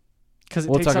Because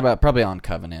we'll talk about probably on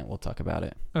Covenant. We'll talk about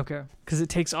it. Okay. Because it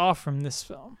takes off from this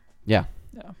film. Yeah.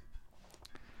 Yeah.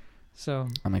 So.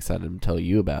 I'm excited to tell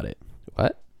you about it.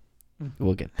 What?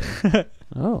 We'll get there.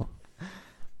 Oh.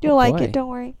 You'll Oh, like boy. it, don't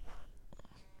worry.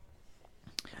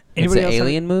 It's an else have-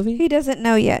 alien movie? He doesn't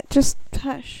know yet. Just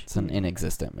hush. It's an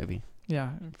inexistent movie.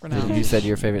 Yeah. For now. You said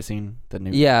your favorite scene? The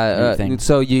new Yeah, new thing?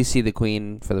 so you see the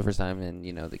Queen for the first time and,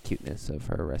 you know, the cuteness of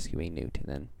her rescuing Newt and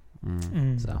then...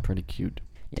 Mm. So. Pretty cute.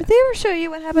 Yeah. Did they ever show you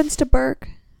what happens to Burke?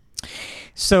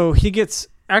 So he gets.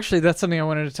 Actually, that's something I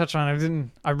wanted to touch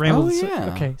on. I rambled. Oh,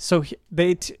 yeah. Okay. So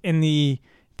in the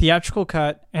theatrical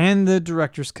cut and the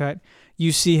director's cut,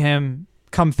 you see him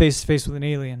come face to face with an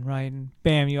alien, right? And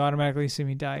bam, you automatically assume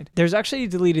he died. There's actually a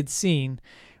deleted scene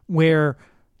where,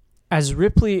 as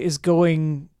Ripley is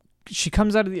going, she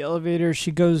comes out of the elevator,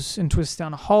 she goes and twists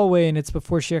down a hallway, and it's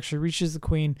before she actually reaches the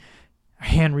Queen. Her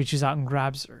hand reaches out and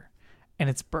grabs her, and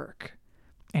it's Burke,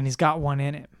 and he's got one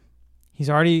in him. He's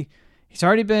already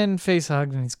been face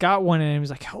hugged, and he's got one in him. He's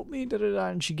like, "Help me!" Da da da.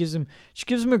 And she gives him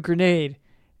a grenade,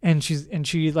 and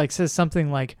she like says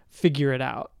something like, "Figure it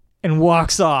out," and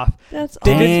walks off. That's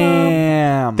They awesome.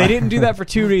 Damn. They didn't do that for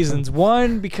two reasons.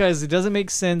 One, because it doesn't make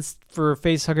sense for a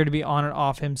face hugger to be on and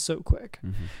off him so quick.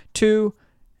 Mhm. Two,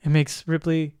 it makes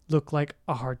Ripley look like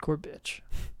a hardcore bitch.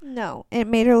 No, it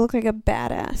made her look like a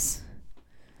badass.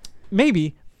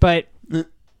 Maybe, but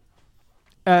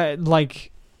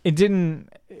like it didn't.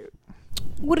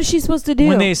 What is she supposed to do?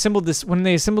 When they assembled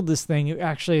this thing, it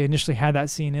actually initially had that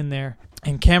scene in there,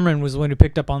 and Cameron was the one who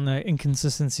picked up on the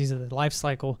inconsistencies of the life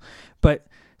cycle. But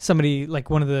somebody like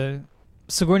one of the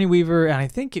Sigourney Weaver, and I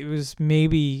think it was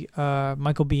maybe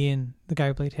Michael Biehn, the guy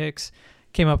who played Hicks,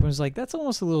 came up and was like, "That's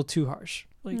almost a little too harsh.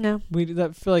 Like, No.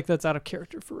 feel like that's out of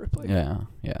character for Ripley." Yeah,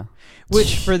 yeah.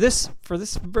 Which for this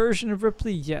version of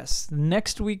Ripley, yes.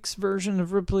 Next week's version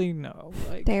of Ripley, no.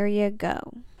 Like, There you go.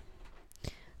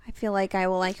 I feel like I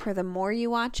will like her the more you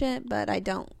watch it, but I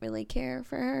don't really care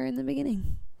for her in the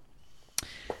beginning.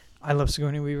 I love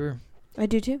Sigourney Weaver. I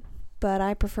do too, but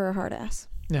I prefer a hard ass.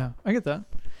 Yeah, I get that.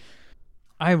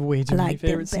 I have way too many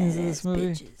favorite scenes in this movie.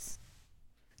 Bitches.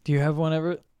 Do you have one,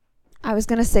 Everett? I was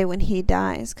gonna say when he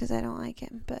dies because I don't like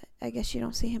him, but I guess you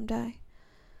don't see him die.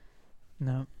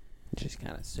 No. Just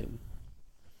kind of assume.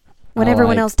 When I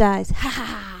everyone like- else dies, ha ha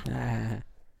ha! Ah.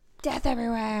 Death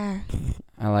everywhere.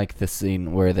 I like the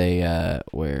scene where they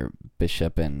where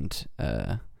Bishop and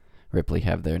Ripley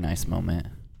have their nice moment.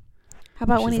 How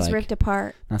about when She's he's like- ripped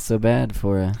apart? Not so bad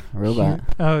for a robot.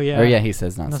 Oh, yeah. Or yeah, he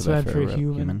says not so bad for a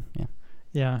human. human. Yeah,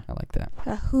 Yeah. I like that.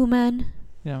 A human.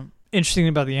 Yeah. Interesting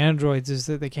about the androids is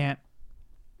that they can't.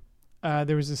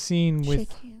 There was a scene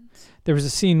with Shake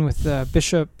hands.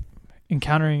 Bishop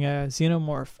encountering a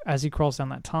xenomorph as he crawls down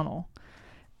that tunnel,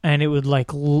 and it would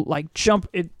like jump.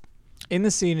 It In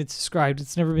the scene, it's described.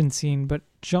 It's never been seen, but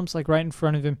jumps like right in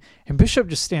front of him, and Bishop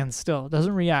just stands still,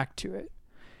 doesn't react to it,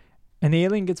 and the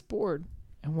alien gets bored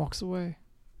and walks away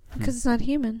Because it's not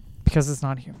human. because it's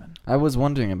not human. I was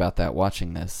wondering about that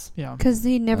watching this. Yeah, Because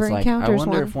he I never was like, encounters I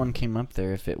wonder one. if one came up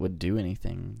there, if it would do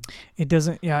anything. it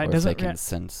doesn't. Yeah, or it if doesn't. they can React,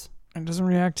 sense. it doesn't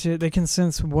react to. They can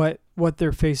sense what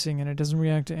they're facing, and it doesn't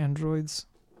react to androids.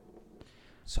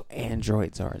 So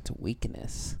androids are its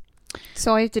weakness.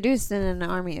 So all you have to do is send in an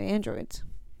army of androids.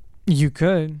 You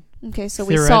could. Okay, so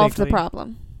we solved the Theoretically.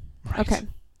 problem. Right.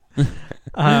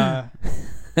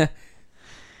 Okay.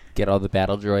 Get all the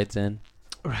battle droids in.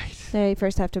 Right. They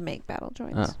first have to make battle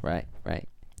droids. Oh, right.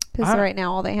 Because I- right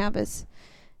now all they have is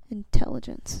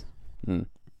intelligence. Mm.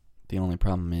 The only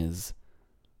problem is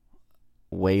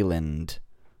Wayland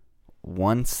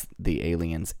wants the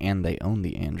aliens and they own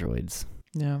the androids.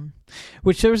 Yeah,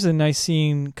 which there was a nice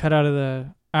scene cut out of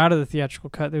the theatrical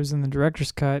cut. There was in the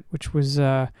director's cut, which was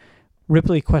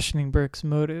Ripley questioning Burke's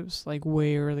motives, like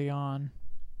way early on.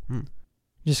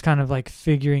 Just kind of like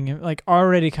figuring it, like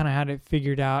already kind of had it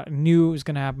figured out, knew it was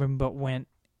going to happen, but went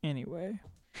anyway.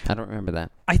 I don't remember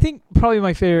that. I think probably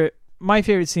my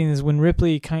favorite scene is when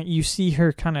Ripley you see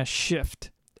her kind of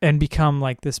shift and become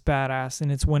like this badass, and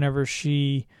it's whenever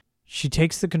she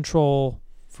takes the control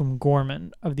from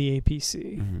Gorman of the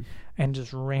APC Mm-hmm. and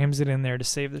just rams it in there to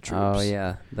save the troops. Oh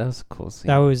yeah, that was a cool scene.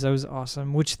 That was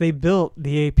awesome. Which they built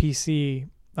the APC.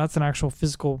 That's an actual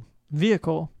physical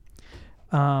vehicle.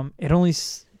 It only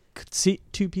could seat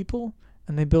 2 people,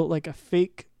 and they built like a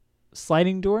fake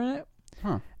sliding door in it.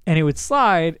 Huh. And it would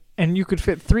slide, and you could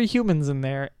fit 3 humans in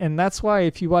there. And that's why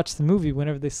if you watch the movie,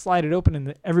 whenever they slide it open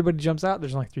and everybody jumps out,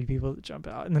 there's only 3 people that jump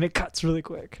out, and then it cuts really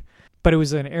quick. But it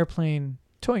was an airplane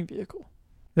towing vehicle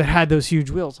that had those huge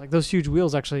wheels. Like those huge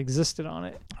wheels actually existed on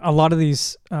it. A lot of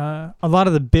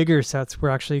the bigger sets were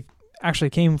actually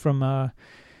came from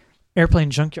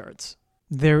airplane junkyards.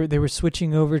 They were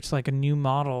switching over to like a new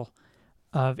model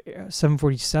of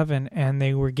 747, and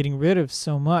they were getting rid of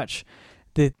so much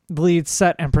that the lead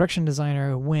set and production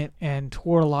designer went and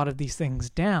tore a lot of these things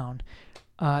down.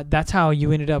 That's how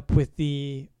you ended up with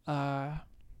the cryo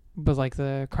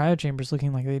chambers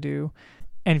looking like they do.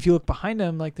 And if you look behind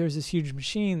them, like there's this huge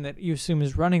machine that you assume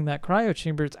is running that cryo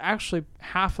chamber. It's actually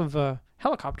half of a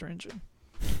helicopter engine.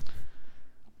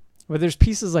 But there's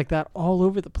pieces like that all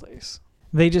over the place.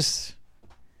 They just,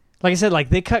 like I said, like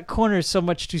they cut corners so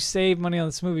much to save money on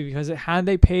this movie, because had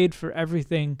they paid for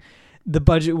everything, the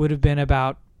budget would have been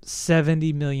about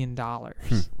 $70 million.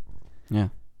 Yeah.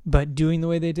 But doing the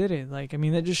way they did it, like, I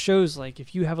mean, that just shows, like,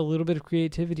 if you have a little bit of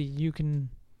creativity, you can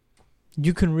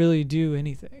really do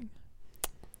anything.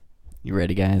 You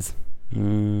ready, guys? For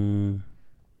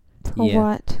Yeah.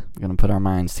 what? We're gonna put our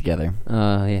minds together.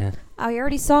 Oh yeah. I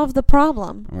already solved the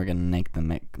problem. And we're gonna make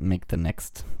the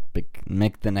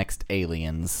next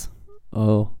aliens.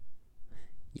 Oh.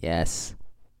 Yes.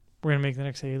 We're gonna make the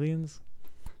next Aliens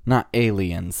Not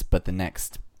aliens, but the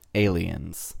next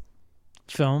aliens.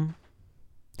 film.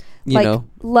 You Like, know,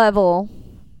 level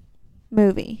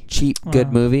movie. cheap, good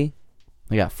Wow. movie.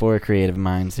 We got 4 creative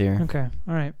minds here. Okay,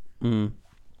 all right. Mm.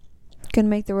 Gonna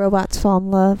make the robots fall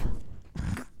in love.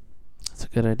 That's a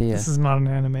good idea. This is not an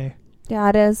anime. Yeah,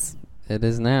 it is. It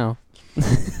is now.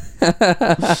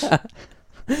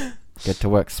 Get to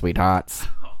work, sweethearts.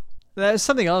 There's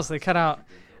something else they cut out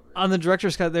on the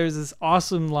director's cut. There's this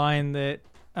awesome line that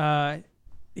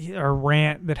or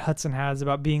rant that Hudson has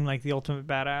about being like the ultimate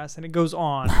badass, and it goes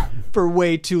on for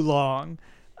way too long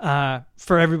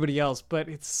for everybody else, but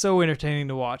it's so entertaining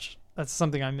to watch. That's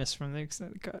something I missed from the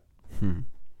extended cut. You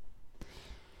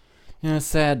know, it's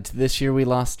sad. This year we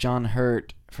lost John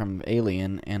Hurt from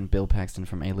Alien and Bill Paxton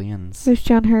from Aliens. Who's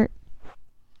John Hurt?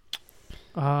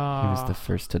 He was the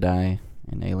first to die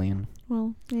in Alien.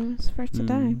 Well, he was first to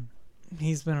die.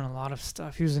 He's been in a lot of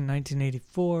stuff. He was in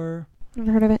 1984.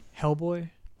 Never heard of it. Hellboy.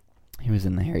 He was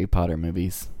in the Harry Potter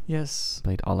movies. Yes.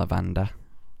 Played Ollivander.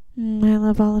 I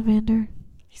love Ollivander.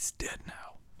 He's dead now.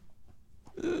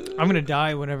 I'm gonna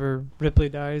die whenever Ripley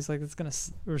dies. Like it's gonna,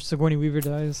 or Sigourney Weaver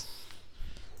dies.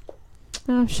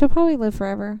 Oh, she'll probably live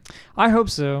forever. I hope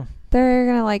so. They're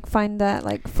gonna like find that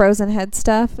like frozen head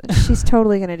stuff. She's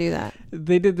totally gonna do that.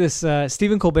 They did this.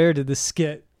 Stephen Colbert did this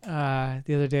skit the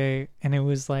other day, and it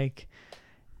was like,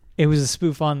 it was a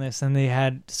spoof on this, and they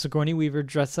had Sigourney Weaver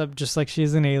dress up just like she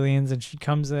is in Aliens, and she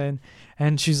comes in,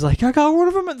 and she's like, "I got one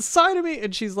of them inside of me,"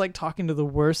 and she's like talking to the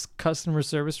worst customer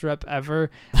service rep ever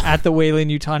at the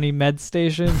Weyland-Yutani Med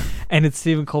Station, and it's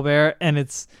Stephen Colbert, and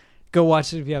it's, go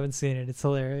watch it if you haven't seen it. It's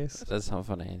hilarious. That's so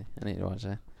funny. I need to watch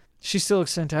that. She still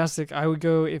looks fantastic. I would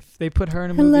go if they put her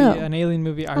in a Hello. movie, an Alien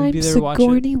movie. I would I'm be there to watch it.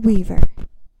 Sigourney Weaver.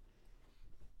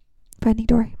 Finding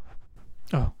Dory.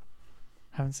 Oh,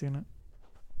 haven't seen it.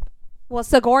 Well,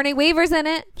 Sigourney Weaver's in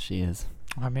it. She is.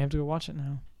 I may have to go watch it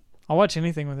now. I'll watch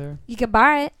anything with her. You can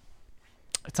buy it.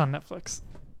 It's on Netflix.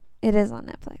 It is on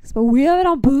Netflix, but we have it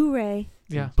on Blu-ray.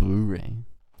 Yeah. Blu-ray.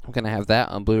 I'm gonna have that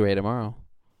on Blu-ray tomorrow.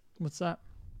 What's that?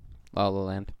 La La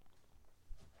Land.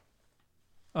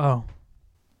 Oh.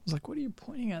 I was like, what are you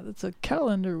pointing at? That's a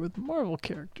calendar with Marvel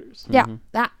characters. Yeah, Mhm.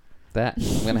 that. That.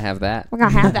 I'm gonna have that. We're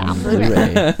gonna have that on Blu-ray.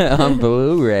 Blu-ray. On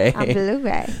Blu-ray. On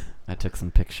Blu-ray. I took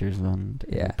some pictures and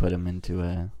Yeah. put them into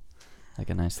a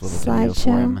nice little video for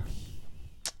Slideshow. him.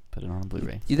 Put it on a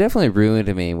Blu-ray. You definitely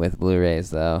ruined me with Blu-rays,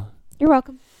 though. You're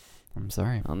welcome. I'm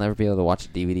sorry. I'll never be able to watch a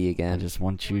DVD I again. just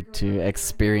want you to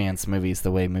experience movies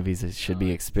the way movies should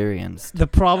be experienced. The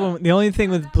only thing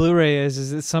with Blu-ray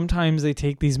is that sometimes they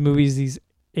take these movies, these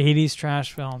 80s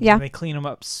trash films, Yeah. and they clean them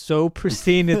up so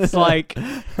pristine. It's like,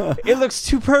 it looks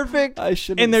too perfect, I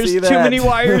shouldn't and there's see too that. many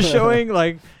wires showing.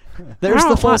 Like, there's I the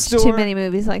don't full watch store. too many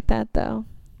movies like that, though.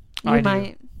 You I do.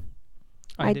 might.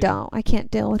 I do. don't. I can't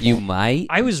deal with You it. might?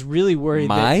 I was really worried.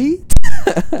 Might?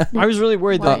 I was really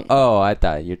worried Why? that. I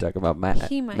thought you were talking about Matt.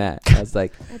 He might. Matt. I was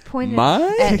like, I pointed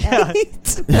might?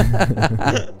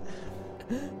 at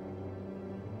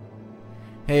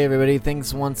Hey everybody,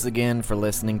 thanks once again for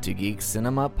listening to Geek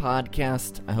Cinema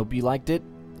Podcast. I hope you liked it.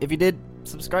 If you did,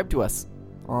 subscribe to us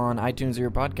on iTunes or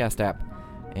your podcast app.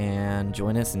 And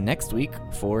join us next week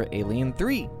for Alien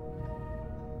 3.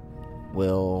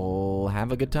 We'll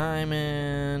have a good time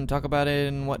and talk about it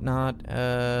and whatnot.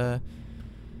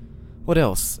 What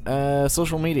else?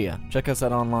 Social media. Check us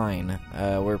out online.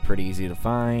 We're pretty easy to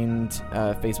find.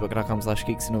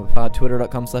 Facebook.com/GeekCinemaPod,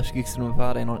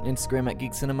 Twitter.com/GeekCinemaPod, and on Instagram at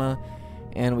GeekCinema.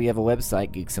 And we have a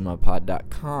website,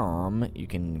 GeekCinemaPod.com. You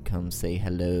can come say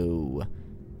hello.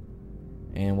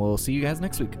 And we'll see you guys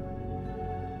next week.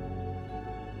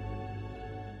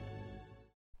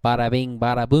 Bada bing,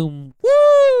 bada boom. Woo!